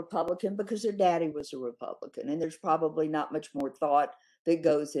vote Republican? Because their daddy was a Republican, and there's probably not much more thought that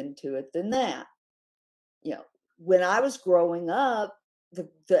goes into it than that. You know, when I was growing up, the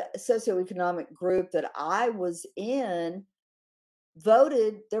socioeconomic group that I was in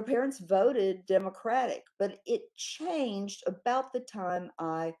their parents voted Democratic, but it changed about the time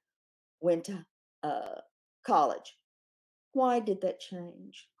I went to college. Why did that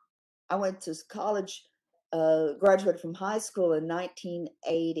change? I went to college, graduated from high school in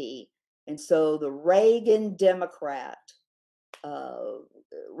 1980. And so the Reagan Democrat, uh,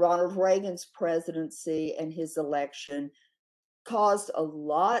 Ronald Reagan's presidency and his election caused a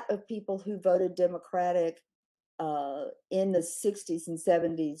lot of people who voted Democratic in the 60s and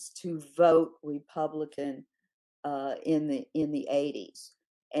 70s to vote Republican in the 80s.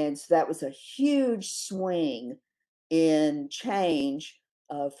 And so that was a huge swing in change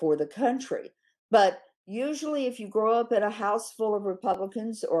for the country. But usually, if you grow up in a house full of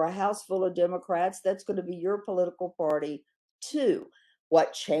Republicans or a house full of Democrats, that's going to be your political party too.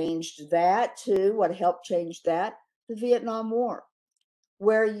 What changed that too? What helped change that? The Vietnam War,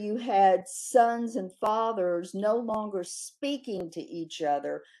 where you had sons and fathers no longer speaking to each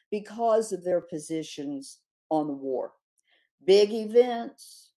other because of their positions on the war. Big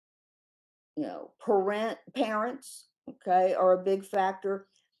events, you know, parents, okay, are a big factor.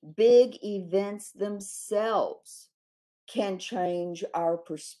 Big events themselves can change our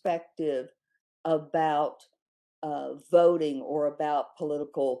perspective about voting or about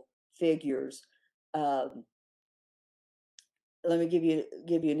political figures. Um, Let me give you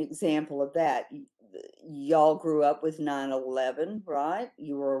an example of that. Y'all grew up with 9/11, right?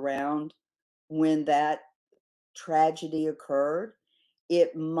 You were around when that tragedy occurred.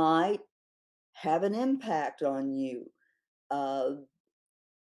 It might have an impact on you. Uh,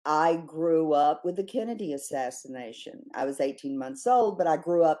 I grew up with the Kennedy assassination. I was 18 months old, but I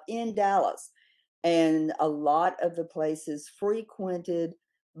grew up in Dallas. And a lot of the places frequented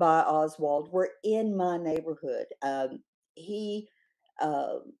by Oswald were in my neighborhood. He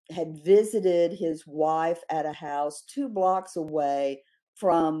had visited his wife at a house 2 blocks away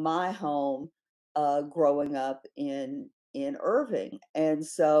from my home growing up in Irving. And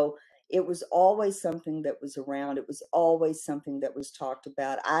so it was always something that was around. It was always something that was talked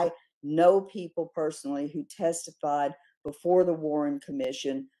about. I know people personally who testified before the Warren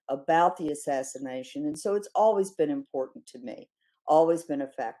Commission about the assassination. And so it's always been important to me, always been a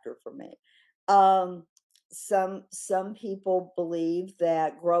factor for me. Um, some people believe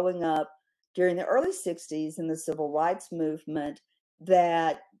that growing up during the early 60s in the civil rights movement,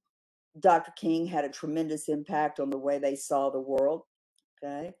 that Dr. King had a tremendous impact on the way they saw the world.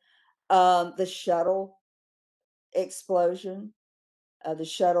 Okay. The shuttle explosion, the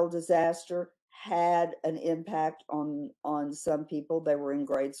shuttle disaster had an impact on some people. They were in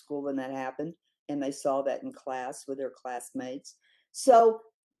grade school when that happened, and they saw that in class with their classmates. So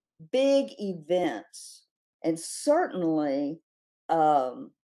big events, and certainly,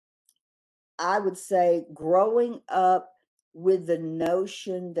 um, I would say growing up with the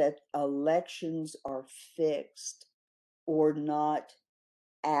notion that elections are fixed or not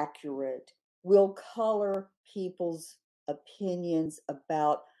accurate will color people's opinions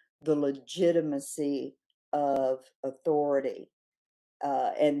about the legitimacy of authority,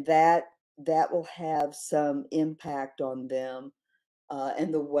 and that will have some impact on them,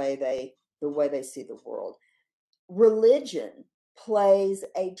 and the way they see the world. Religion plays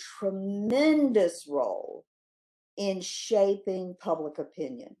a tremendous role in shaping public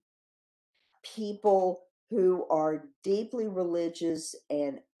opinion. People who are deeply religious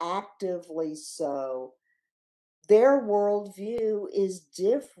and actively so, their worldview is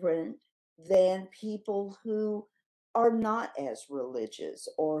different than people who are not as religious,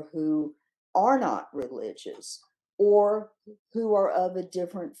 or who are not religious, or who are of a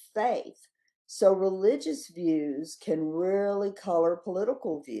different faith. So religious views can really color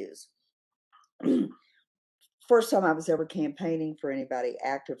political views. First time I was ever campaigning for anybody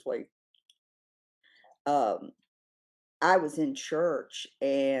actively, um, I was in church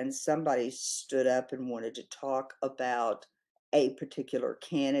and somebody stood up and wanted to talk about a particular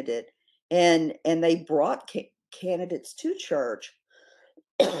candidate, and they brought candidates to church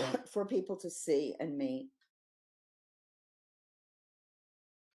for people to see and meet.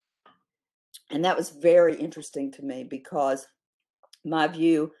 And that was very interesting to me because my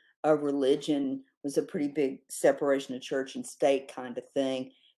view of religion was a pretty big separation of church and state kind of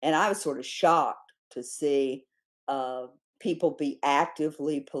thing. And I was sort of shocked to see uh, people be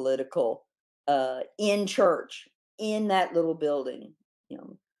actively political in church, in that little building. You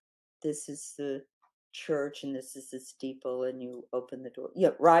know, this is the church and this is the steeple, and you open the door.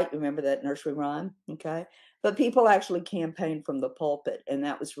 Yeah, right. Remember that nursery rhyme? Okay. But people actually campaigned from the pulpit, and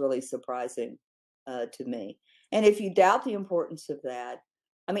that was really surprising to me. And if you doubt the importance of that,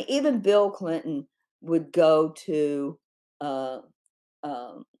 I mean, even Bill Clinton would go to uh,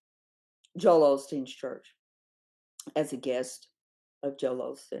 um, Joel Osteen's church as a guest of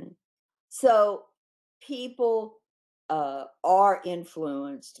Joel Osteen. So people are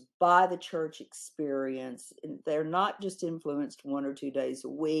influenced by the church experience. And they're not just influenced 1 or 2 days a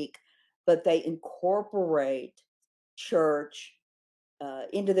week, but they incorporate church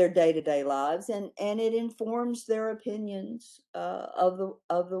into their day-to-day lives, and it informs their opinions of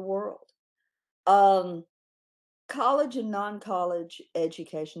the world. Um, College and non-college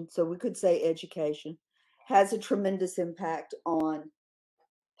education, so we could say education, has a tremendous impact on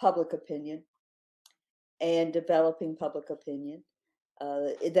public opinion and developing public opinion.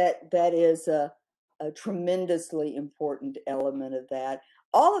 That is a tremendously important element of that.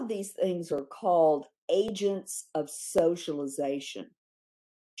 All of these things are called agents of socialization.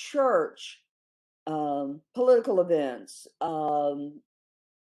 Church, political events, you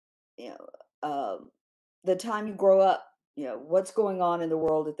know, the time you grow up, what's going on in the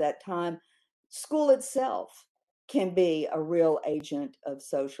world at that time. School itself can be a real agent of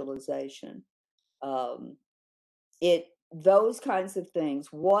socialization. Um, it Those kinds of things.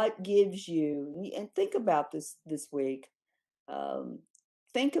 What gives you, and think about this week. Um,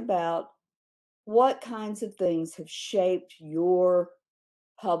 think about what kinds of things have shaped your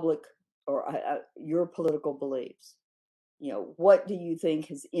public or your political beliefs. What do you think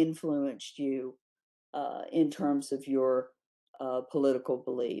has influenced you in terms of your political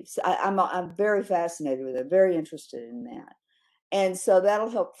beliefs? I'm very fascinated with it, very interested in that, and so that'll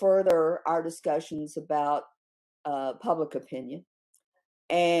help further our discussions about public opinion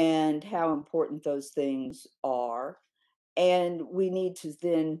and how important those things are. And we need to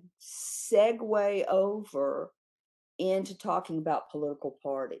then segue over into talking about political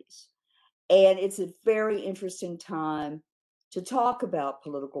parties. And it's a very interesting time to talk about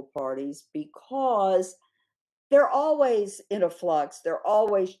political parties because they're always in a flux, they're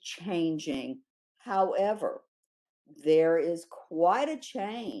always changing. However, there is quite a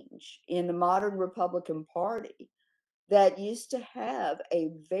change in the modern Republican Party that used to have a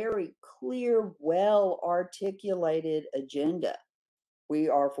very clear, well articulated agenda. We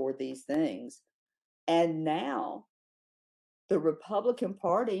are for these things. And now the Republican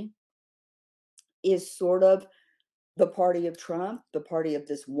Party is sort of the party of Trump, the party of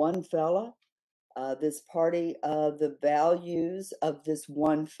this one fella, this party of the values of this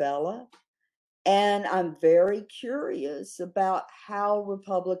one fella. And I'm very curious about how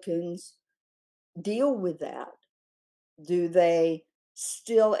Republicans deal with that. Do they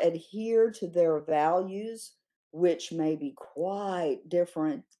still adhere to their values, which may be quite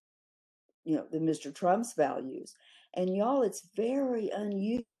different, than Mr. Trump's values? And y'all, it's very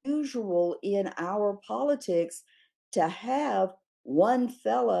unusual in our politics to have one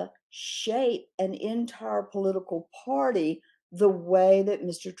fella shape an entire political party the way that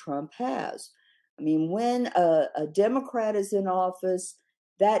Mr. Trump has. I mean, when a Democrat is in office,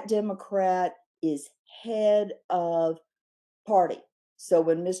 that Democrat is head of party. So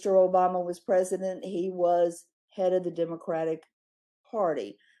when Mr. Obama was president, he was head of the Democratic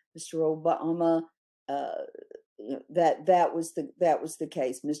Party. Mr. Obama, uh, that was the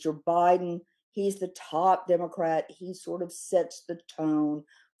case. Mr. Biden, he's the top Democrat. He sort of sets the tone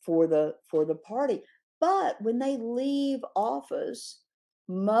for the party. But when they leave office,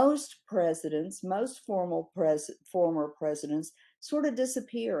 most presidents, most former presidents, sort of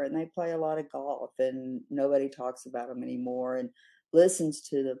disappear, and they play a lot of golf, and nobody talks about them anymore and listens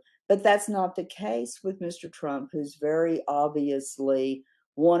to them. But that's not the case with Mr. Trump, who's very obviously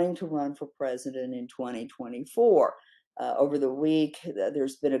wanting to run for president in 2024. Over the week,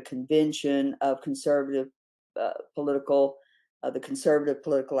 there's been a convention of conservative political, the Conservative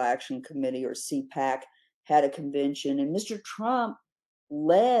Political Action Committee, or CPAC, had a convention, and Mr. Trump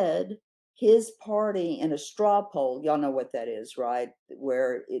led his party in a straw poll. Y'all know what that is, right?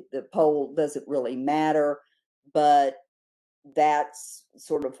 Where the poll doesn't really matter, but that's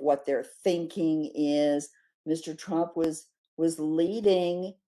sort of what their thinking is. Mr. Trump was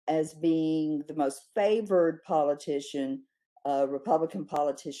leading as being the most favored politician, Republican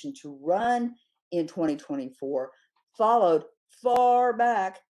politician to run in 2024, followed far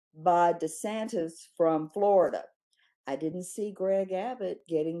back by DeSantis from Florida. I didn't see Greg Abbott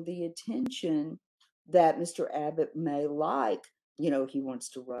getting the attention that Mr. Abbott may like. He wants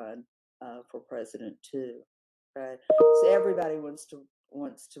to run for president too, right? So everybody wants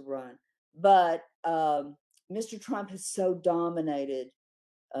to run, but Mr. Trump has so dominated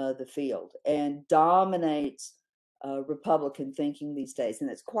the field and dominates Republican thinking these days, and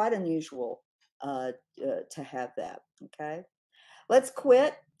it's quite unusual to have that. Okay, let's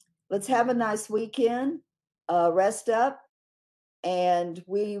quit. Let's have a nice weekend. Rest up, and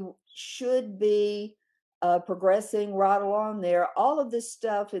we should be progressing right along there. All of this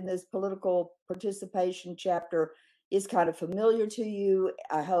stuff in this political participation chapter is kind of familiar to you,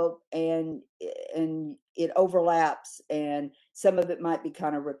 I hope, and it overlaps, and some of it might be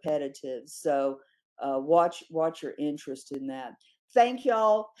kind of repetitive. So watch your interest in that. Thank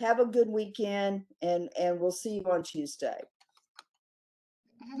y'all. Have a good weekend, and we'll see you on Tuesday.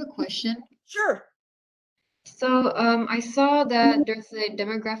 I have a question. Sure. So I saw that there's a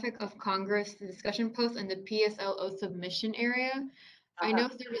demographic of Congress discussion post in the PSLO submission area. I know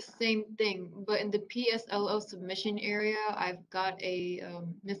if they're the same thing, but in the PSLO submission area, I've got a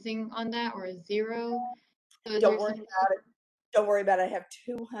missing on that, or a 0. So is Don't there worry something? about it. Don't worry about it. I have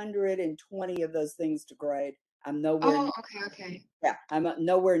 220 of those things to grade. I'm nowhere. Oh, okay. Yeah, I'm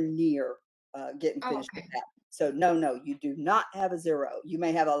nowhere near getting Oh, finished with okay. that. So no, you do not have a 0. You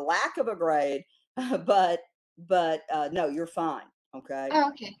may have a lack of a grade, but no, you're fine. Okay. Oh,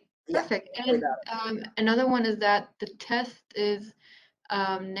 okay. Yeah. Perfect. Don't worry And about it. another one is that the test is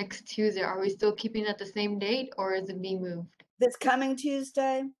next Tuesday. Are we still keeping it the same date, or is it being moved? This coming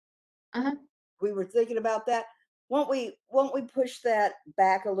Tuesday, Uh-huh. we were thinking about that. Won't we push that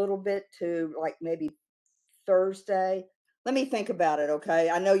back a little bit to like maybe Thursday? Let me think about it, okay?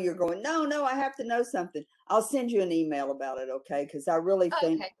 I know you're going, no, I have to know something. I'll send you an email about it, okay? Because I really Oh,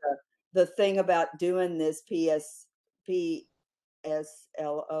 think okay. the thing about doing this PSLO,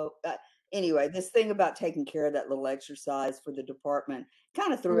 anyway, this thing about taking care of that little exercise for the department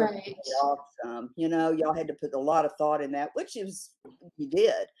kind of threw everybody Right. off some. Y'all had to put a lot of thought in that, which is you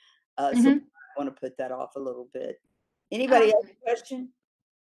did. So Mm-hmm. I want to put that off a little bit. Oh, Anybody have okay. a question?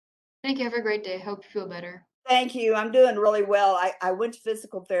 Thank you. Have a great day. Hope you feel better. Thank you. I'm doing really well. I went to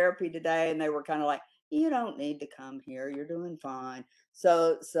physical therapy today, and they were kind of like, "You don't need to come here. You're doing fine."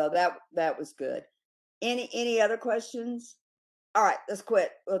 So that was good. Any other questions? All right, let's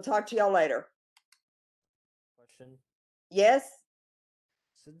quit. We'll talk to y'all later. Question. Yes?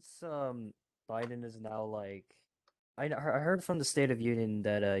 Since Biden is now like I heard from the State of Union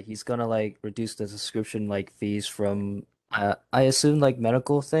that he's gonna like reduce the subscription like fees from I assume like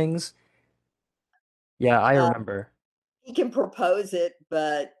medical things. Yeah, I Uh, remember. He can propose it,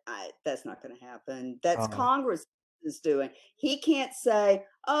 but that's not going to happen. That's Oh, Congress is doing. He can't say,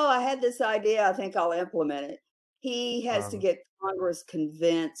 "Oh, I had this idea. I think I'll implement it." He has to um, get Congress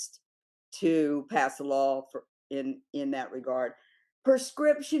convinced to pass a law for in that regard.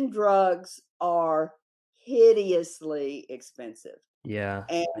 Prescription drugs are hideously expensive, yeah,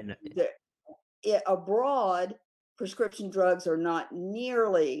 and I know. abroad, prescription drugs are not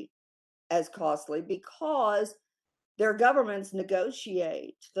nearly as costly because their governments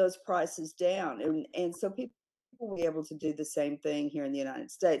negotiate those prices down, and so people will be able to do the same thing here in the United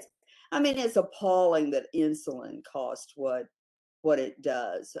States. I mean, it's appalling that insulin costs what it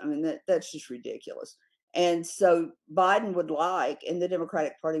does. I mean, that's just ridiculous. And so Biden would like, and the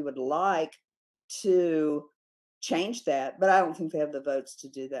Democratic Party would like to change that, but I don't think they have the votes to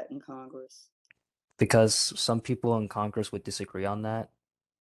do that in Congress. Because some people in Congress would disagree on that.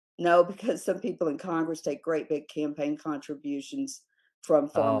 No, because some people in Congress take great big campaign contributions from Oh,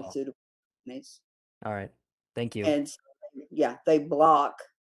 pharmaceutical companies. all right. Thank you. And so, yeah, they block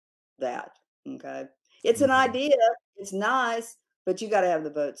that. Okay. It's an Mm, idea. It's nice, but you got to have the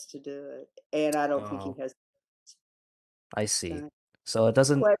votes to do it. And I don't think he oh, has. I see. Okay. So it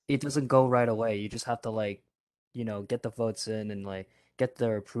doesn't Question. go right away. You just have to like, get the votes in and like get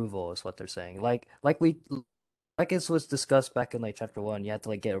their approval is what they're saying. Like it was discussed back in like chapter one, you had to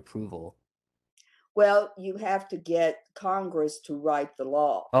like get approval. Well, you have to get Congress to write the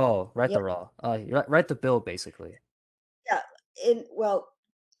law. Oh, write Yeah. the law. Write the bill basically. Yeah. Well,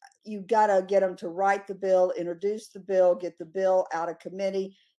 you got to get them to write the bill, introduce the bill, get the bill out of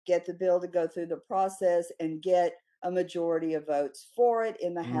committee, get the bill to go through the process, and get a majority of votes for it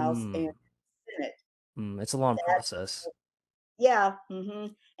in the House and Mm, Senate. it's a long That, process. yeah,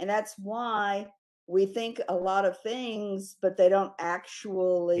 and that's why we think a lot of things, but they don't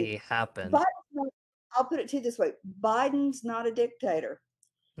actually. They happen. Biden's not, I'll put it to you this way: Biden's not a dictator.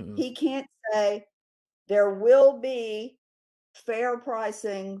 Mm, He can't say there will be fair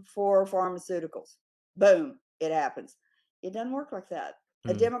pricing for pharmaceuticals. Boom, it happens. It doesn't work like that.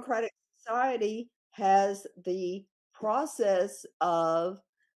 A mm, democratic society has the process of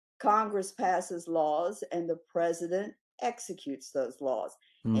Congress passes laws and the president executes those laws.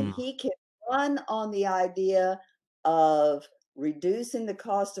 And mm. he can run on the idea of reducing the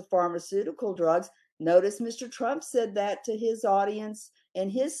cost of pharmaceutical drugs. Notice Mr. Trump said that to his audience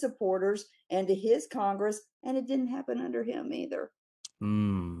and his supporters and to his Congress, and it didn't happen under him either.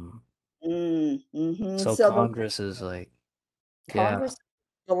 Mm. So So the Congress is like, yeah, Congress,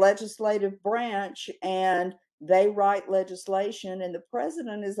 the legislative branch, and they write legislation, and the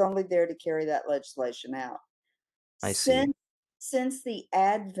president is only there to carry that legislation out. I see. Since since the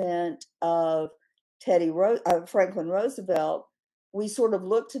advent of Franklin Roosevelt, we sort of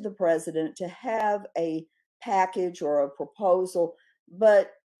look to the president to have a package or a proposal,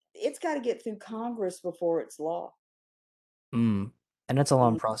 but it's got to get through Congress before it's law. Mm. And it's a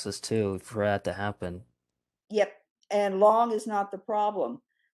long Mm, process too for that to happen. Yep, and long is not the problem.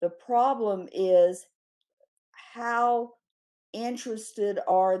 The problem is how interested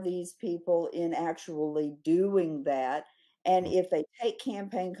are these people in actually doing that? And Mm. if they take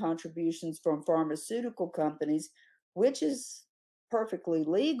campaign contributions from pharmaceutical companies, which is perfectly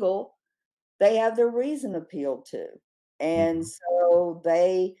legal, they have their reason appealed to. And Mm. so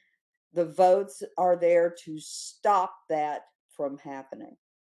the votes are there to stop that from happening.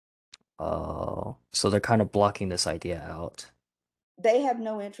 Oh, so they're kind of blocking this idea out. They have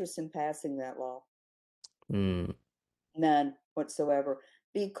no interest in passing that law. Mm. None whatsoever.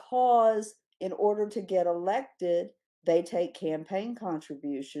 Because in order to get elected, they take campaign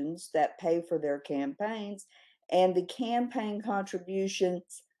contributions that pay for their campaigns, and the campaign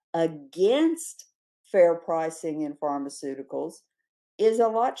contributions against fair pricing in pharmaceuticals is a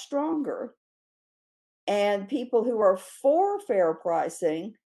lot stronger. And people who are for fair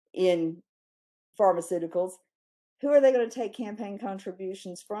pricing in pharmaceuticals, who are they going to take campaign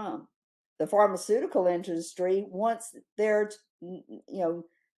contributions from? The pharmaceutical industry wants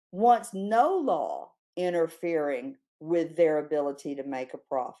wants no law interfering with their ability to make a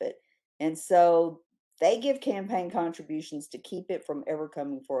profit. And so they give campaign contributions to keep it from ever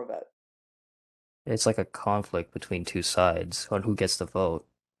coming for a vote. It's like a conflict between two sides on who gets the vote.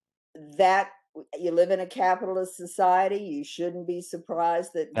 That you live in a capitalist society, you shouldn't be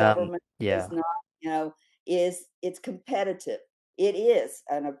surprised that government is Yeah, not, it's competitive. It is,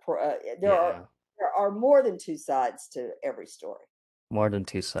 and yeah. there are more than two sides to every story. More than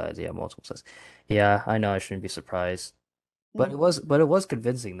two sides. Yeah, multiple sides. Yeah, I know I shouldn't be surprised. But it Mhm. was but it was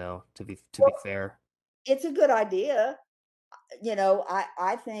convincing though, to be Well, fair. it's a good idea.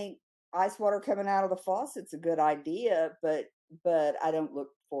 I think ice water coming out of the faucet's a good idea, but I don't look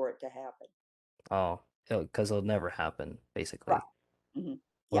for it to happen. Oh, because it'll never happen, basically. Right. Yeah.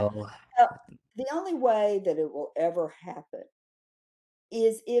 Well, The only way that it will ever happen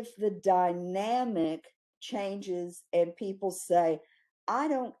is if the dynamic changes and people say, I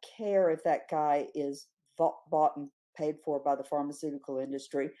don't care if that guy is bought and paid for by the pharmaceutical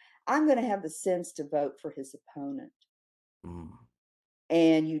industry. I'm going to have the sense to vote for his opponent. mm,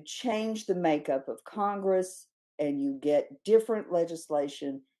 And you change the makeup of Congress and you get different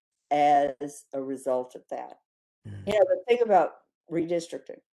legislation as a result of that. You know, the thing about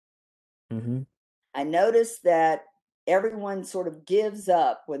redistricting, mm-hmm. I noticed that everyone sort of gives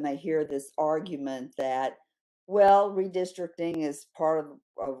up when they hear this argument that, well, redistricting is part of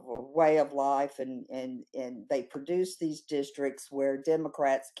a way of life, and they produce these districts where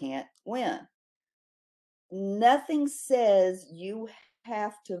Democrats can't win. Nothing says you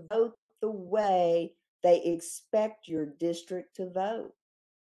have to vote the way they expect your district to vote.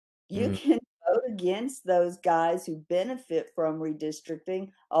 You Mm. can vote against those guys who benefit from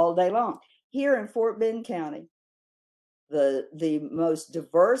redistricting all day long. Here in Fort Bend County, the most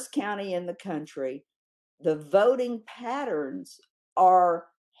diverse county in the country, the voting patterns are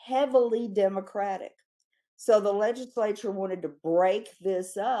heavily Democratic. So the legislature wanted to break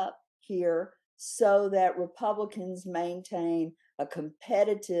this up here so that Republicans maintain a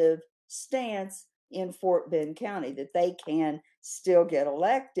competitive stance in Fort Bend County, that they can still get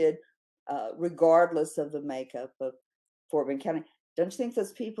elected regardless of the makeup of Fort Bend County. Don't you think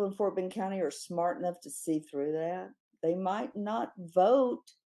those people in Fort Bend County are smart enough to see through that? They might not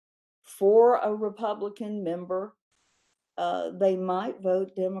vote for a Republican member. They might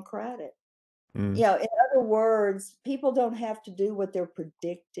vote Democratic. Mm. You know, in other words, people don't have to do what they're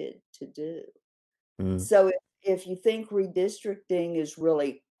predicted to do. Mm. So if you think redistricting is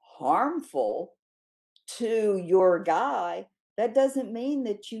really harmful to your guy, that doesn't mean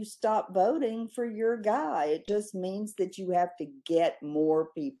that you stop voting for your guy. It just means that you have to get more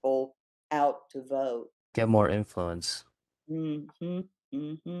people out to vote. Get more influence. Mm-hmm.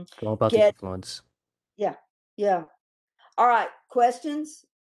 Mm-hmm. All about the influence. Yeah. Yeah. All right. Questions?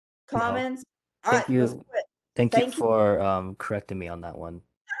 No. Comments? All Thank right. Let's you. quit. Thank you Thank you. for correcting me on that one.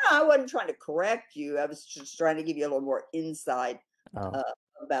 I wasn't trying to correct you. I was just trying to give you a little more insight Oh.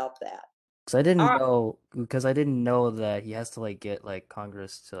 about that. Because I didn't All right. know, because I didn't know that he has to like get like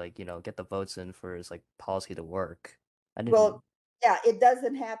Congress to like, get the votes in for his like policy to work. I didn't. Well, yeah, it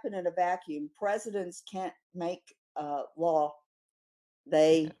doesn't happen in a vacuum. Presidents can't make law.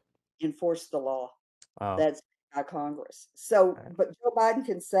 They enforce the law. Oh, That's by Congress. So, right. but Joe Biden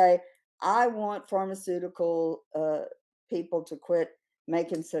can say, I want pharmaceutical people to quit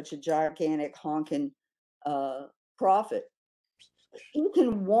making such a gigantic honking profit. He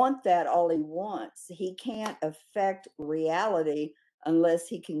can want that all he wants. He can't affect reality unless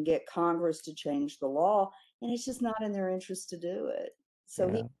he can get Congress to change the law, and it's just not in their interest to do it. So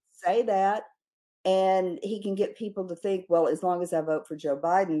he Yeah. can say that, and he can get people to think, well, as long as I vote for Joe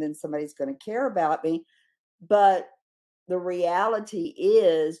Biden, then somebody's going to care about me. But the reality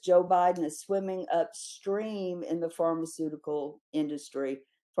is Joe Biden is swimming upstream in the pharmaceutical industry.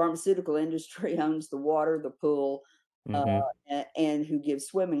 Pharmaceutical industry owns the water, the pool, and who gives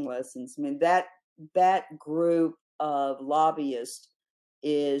swimming lessons. I mean, that group of lobbyists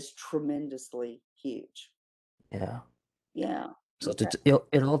is tremendously huge. Yeah. Yeah. So Okay.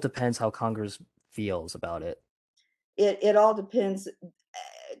 it all depends how Congress feels about it. It all depends.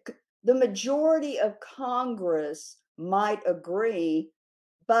 The majority of Congress might agree,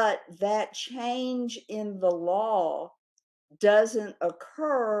 but that change in the law doesn't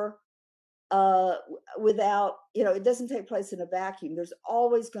occur without, it doesn't take place in a vacuum. There's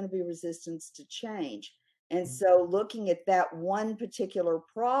always going to be resistance to change. And so looking at that one particular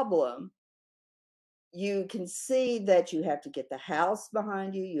problem, you can see that you have to get the House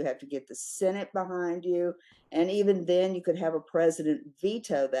behind you, you have to get the Senate behind you, and even then you could have a president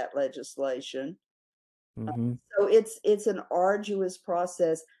veto that legislation. So it's an arduous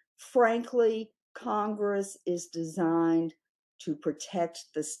process. Frankly, Congress is designed to protect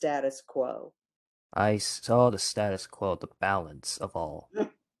the status quo. I saw the status quo, the balance of all.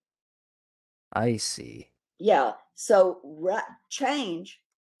 I see. Yeah. So change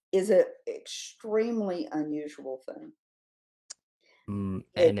is an extremely unusual thing.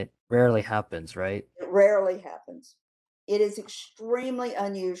 And it rarely happens, right? It rarely happens. It is extremely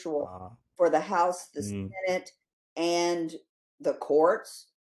unusual for the House, the Senate, and the courts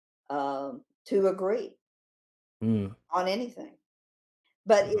to agree on anything.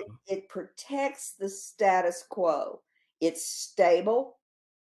 But it protects the status quo. It's stable.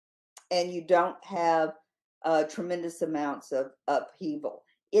 and you don't have tremendous amounts of upheaval.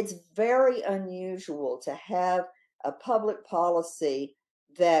 It's very unusual to have a public policy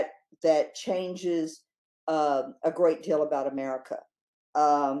that changes a great deal about America.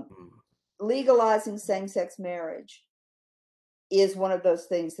 Legalizing same-sex marriage is one of those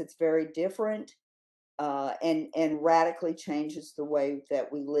things that's very different and radically changes the way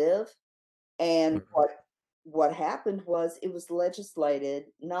that we live. And what happened was it was legislated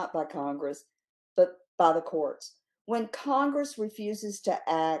not by Congress, but by the courts. When Congress refuses to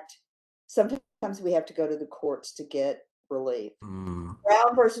act, sometimes we have to go to the courts to get relief.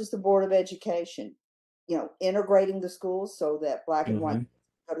 Brown versus the Board of Education, integrating the schools so that black and white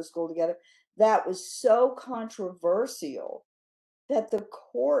go to school together. That was so controversial that the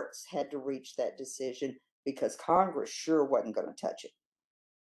courts had to reach that decision because Congress sure wasn't going to touch it.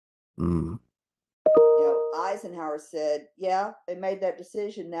 Eisenhower said, yeah, they made that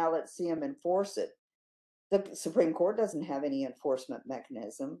decision. Now let's see them enforce it. The Supreme Court doesn't have any enforcement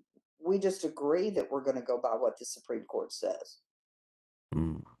mechanism. We just agree that we're going to go by what the Supreme Court says.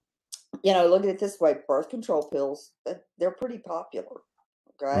 Look at it this way, birth control pills, they're pretty popular,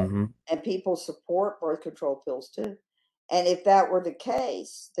 okay? And people support birth control pills too. And if that were the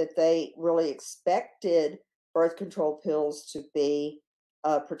case, that they really expected birth control pills to be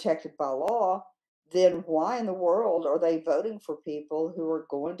protected by law, then why in the world are they voting for people who are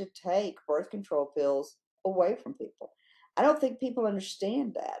going to take birth control pills away from people? I don't think people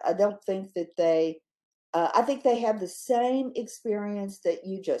understand that. I don't think that I think they have the same experience that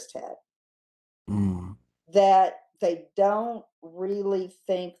you just had. That they don't really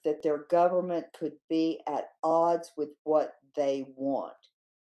think that their government could be at odds with what they want.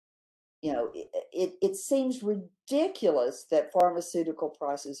 It seems ridiculous that pharmaceutical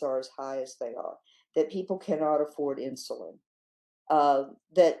prices are as high as they are, that people cannot afford insulin.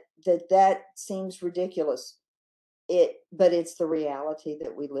 That seems ridiculous. But it's the reality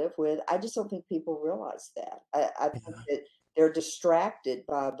that we live with. I just don't think people realize that. I think that they're distracted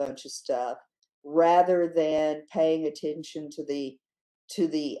by a bunch of stuff rather than paying attention to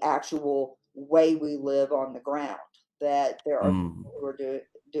the actual way we live on the ground. That there are people who are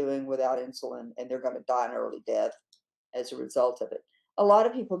doing without insulin, and they're going to die an early death as a result of it. A lot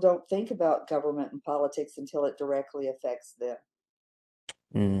of people don't think about government and politics until it directly affects them.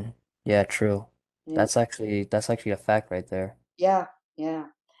 Yeah, true. Yeah. That's actually a fact right there. Yeah. All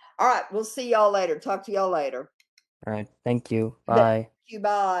right, we'll see y'all later. Talk to y'all later. All right, thank you. Bye. Thank you.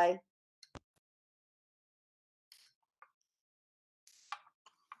 Bye.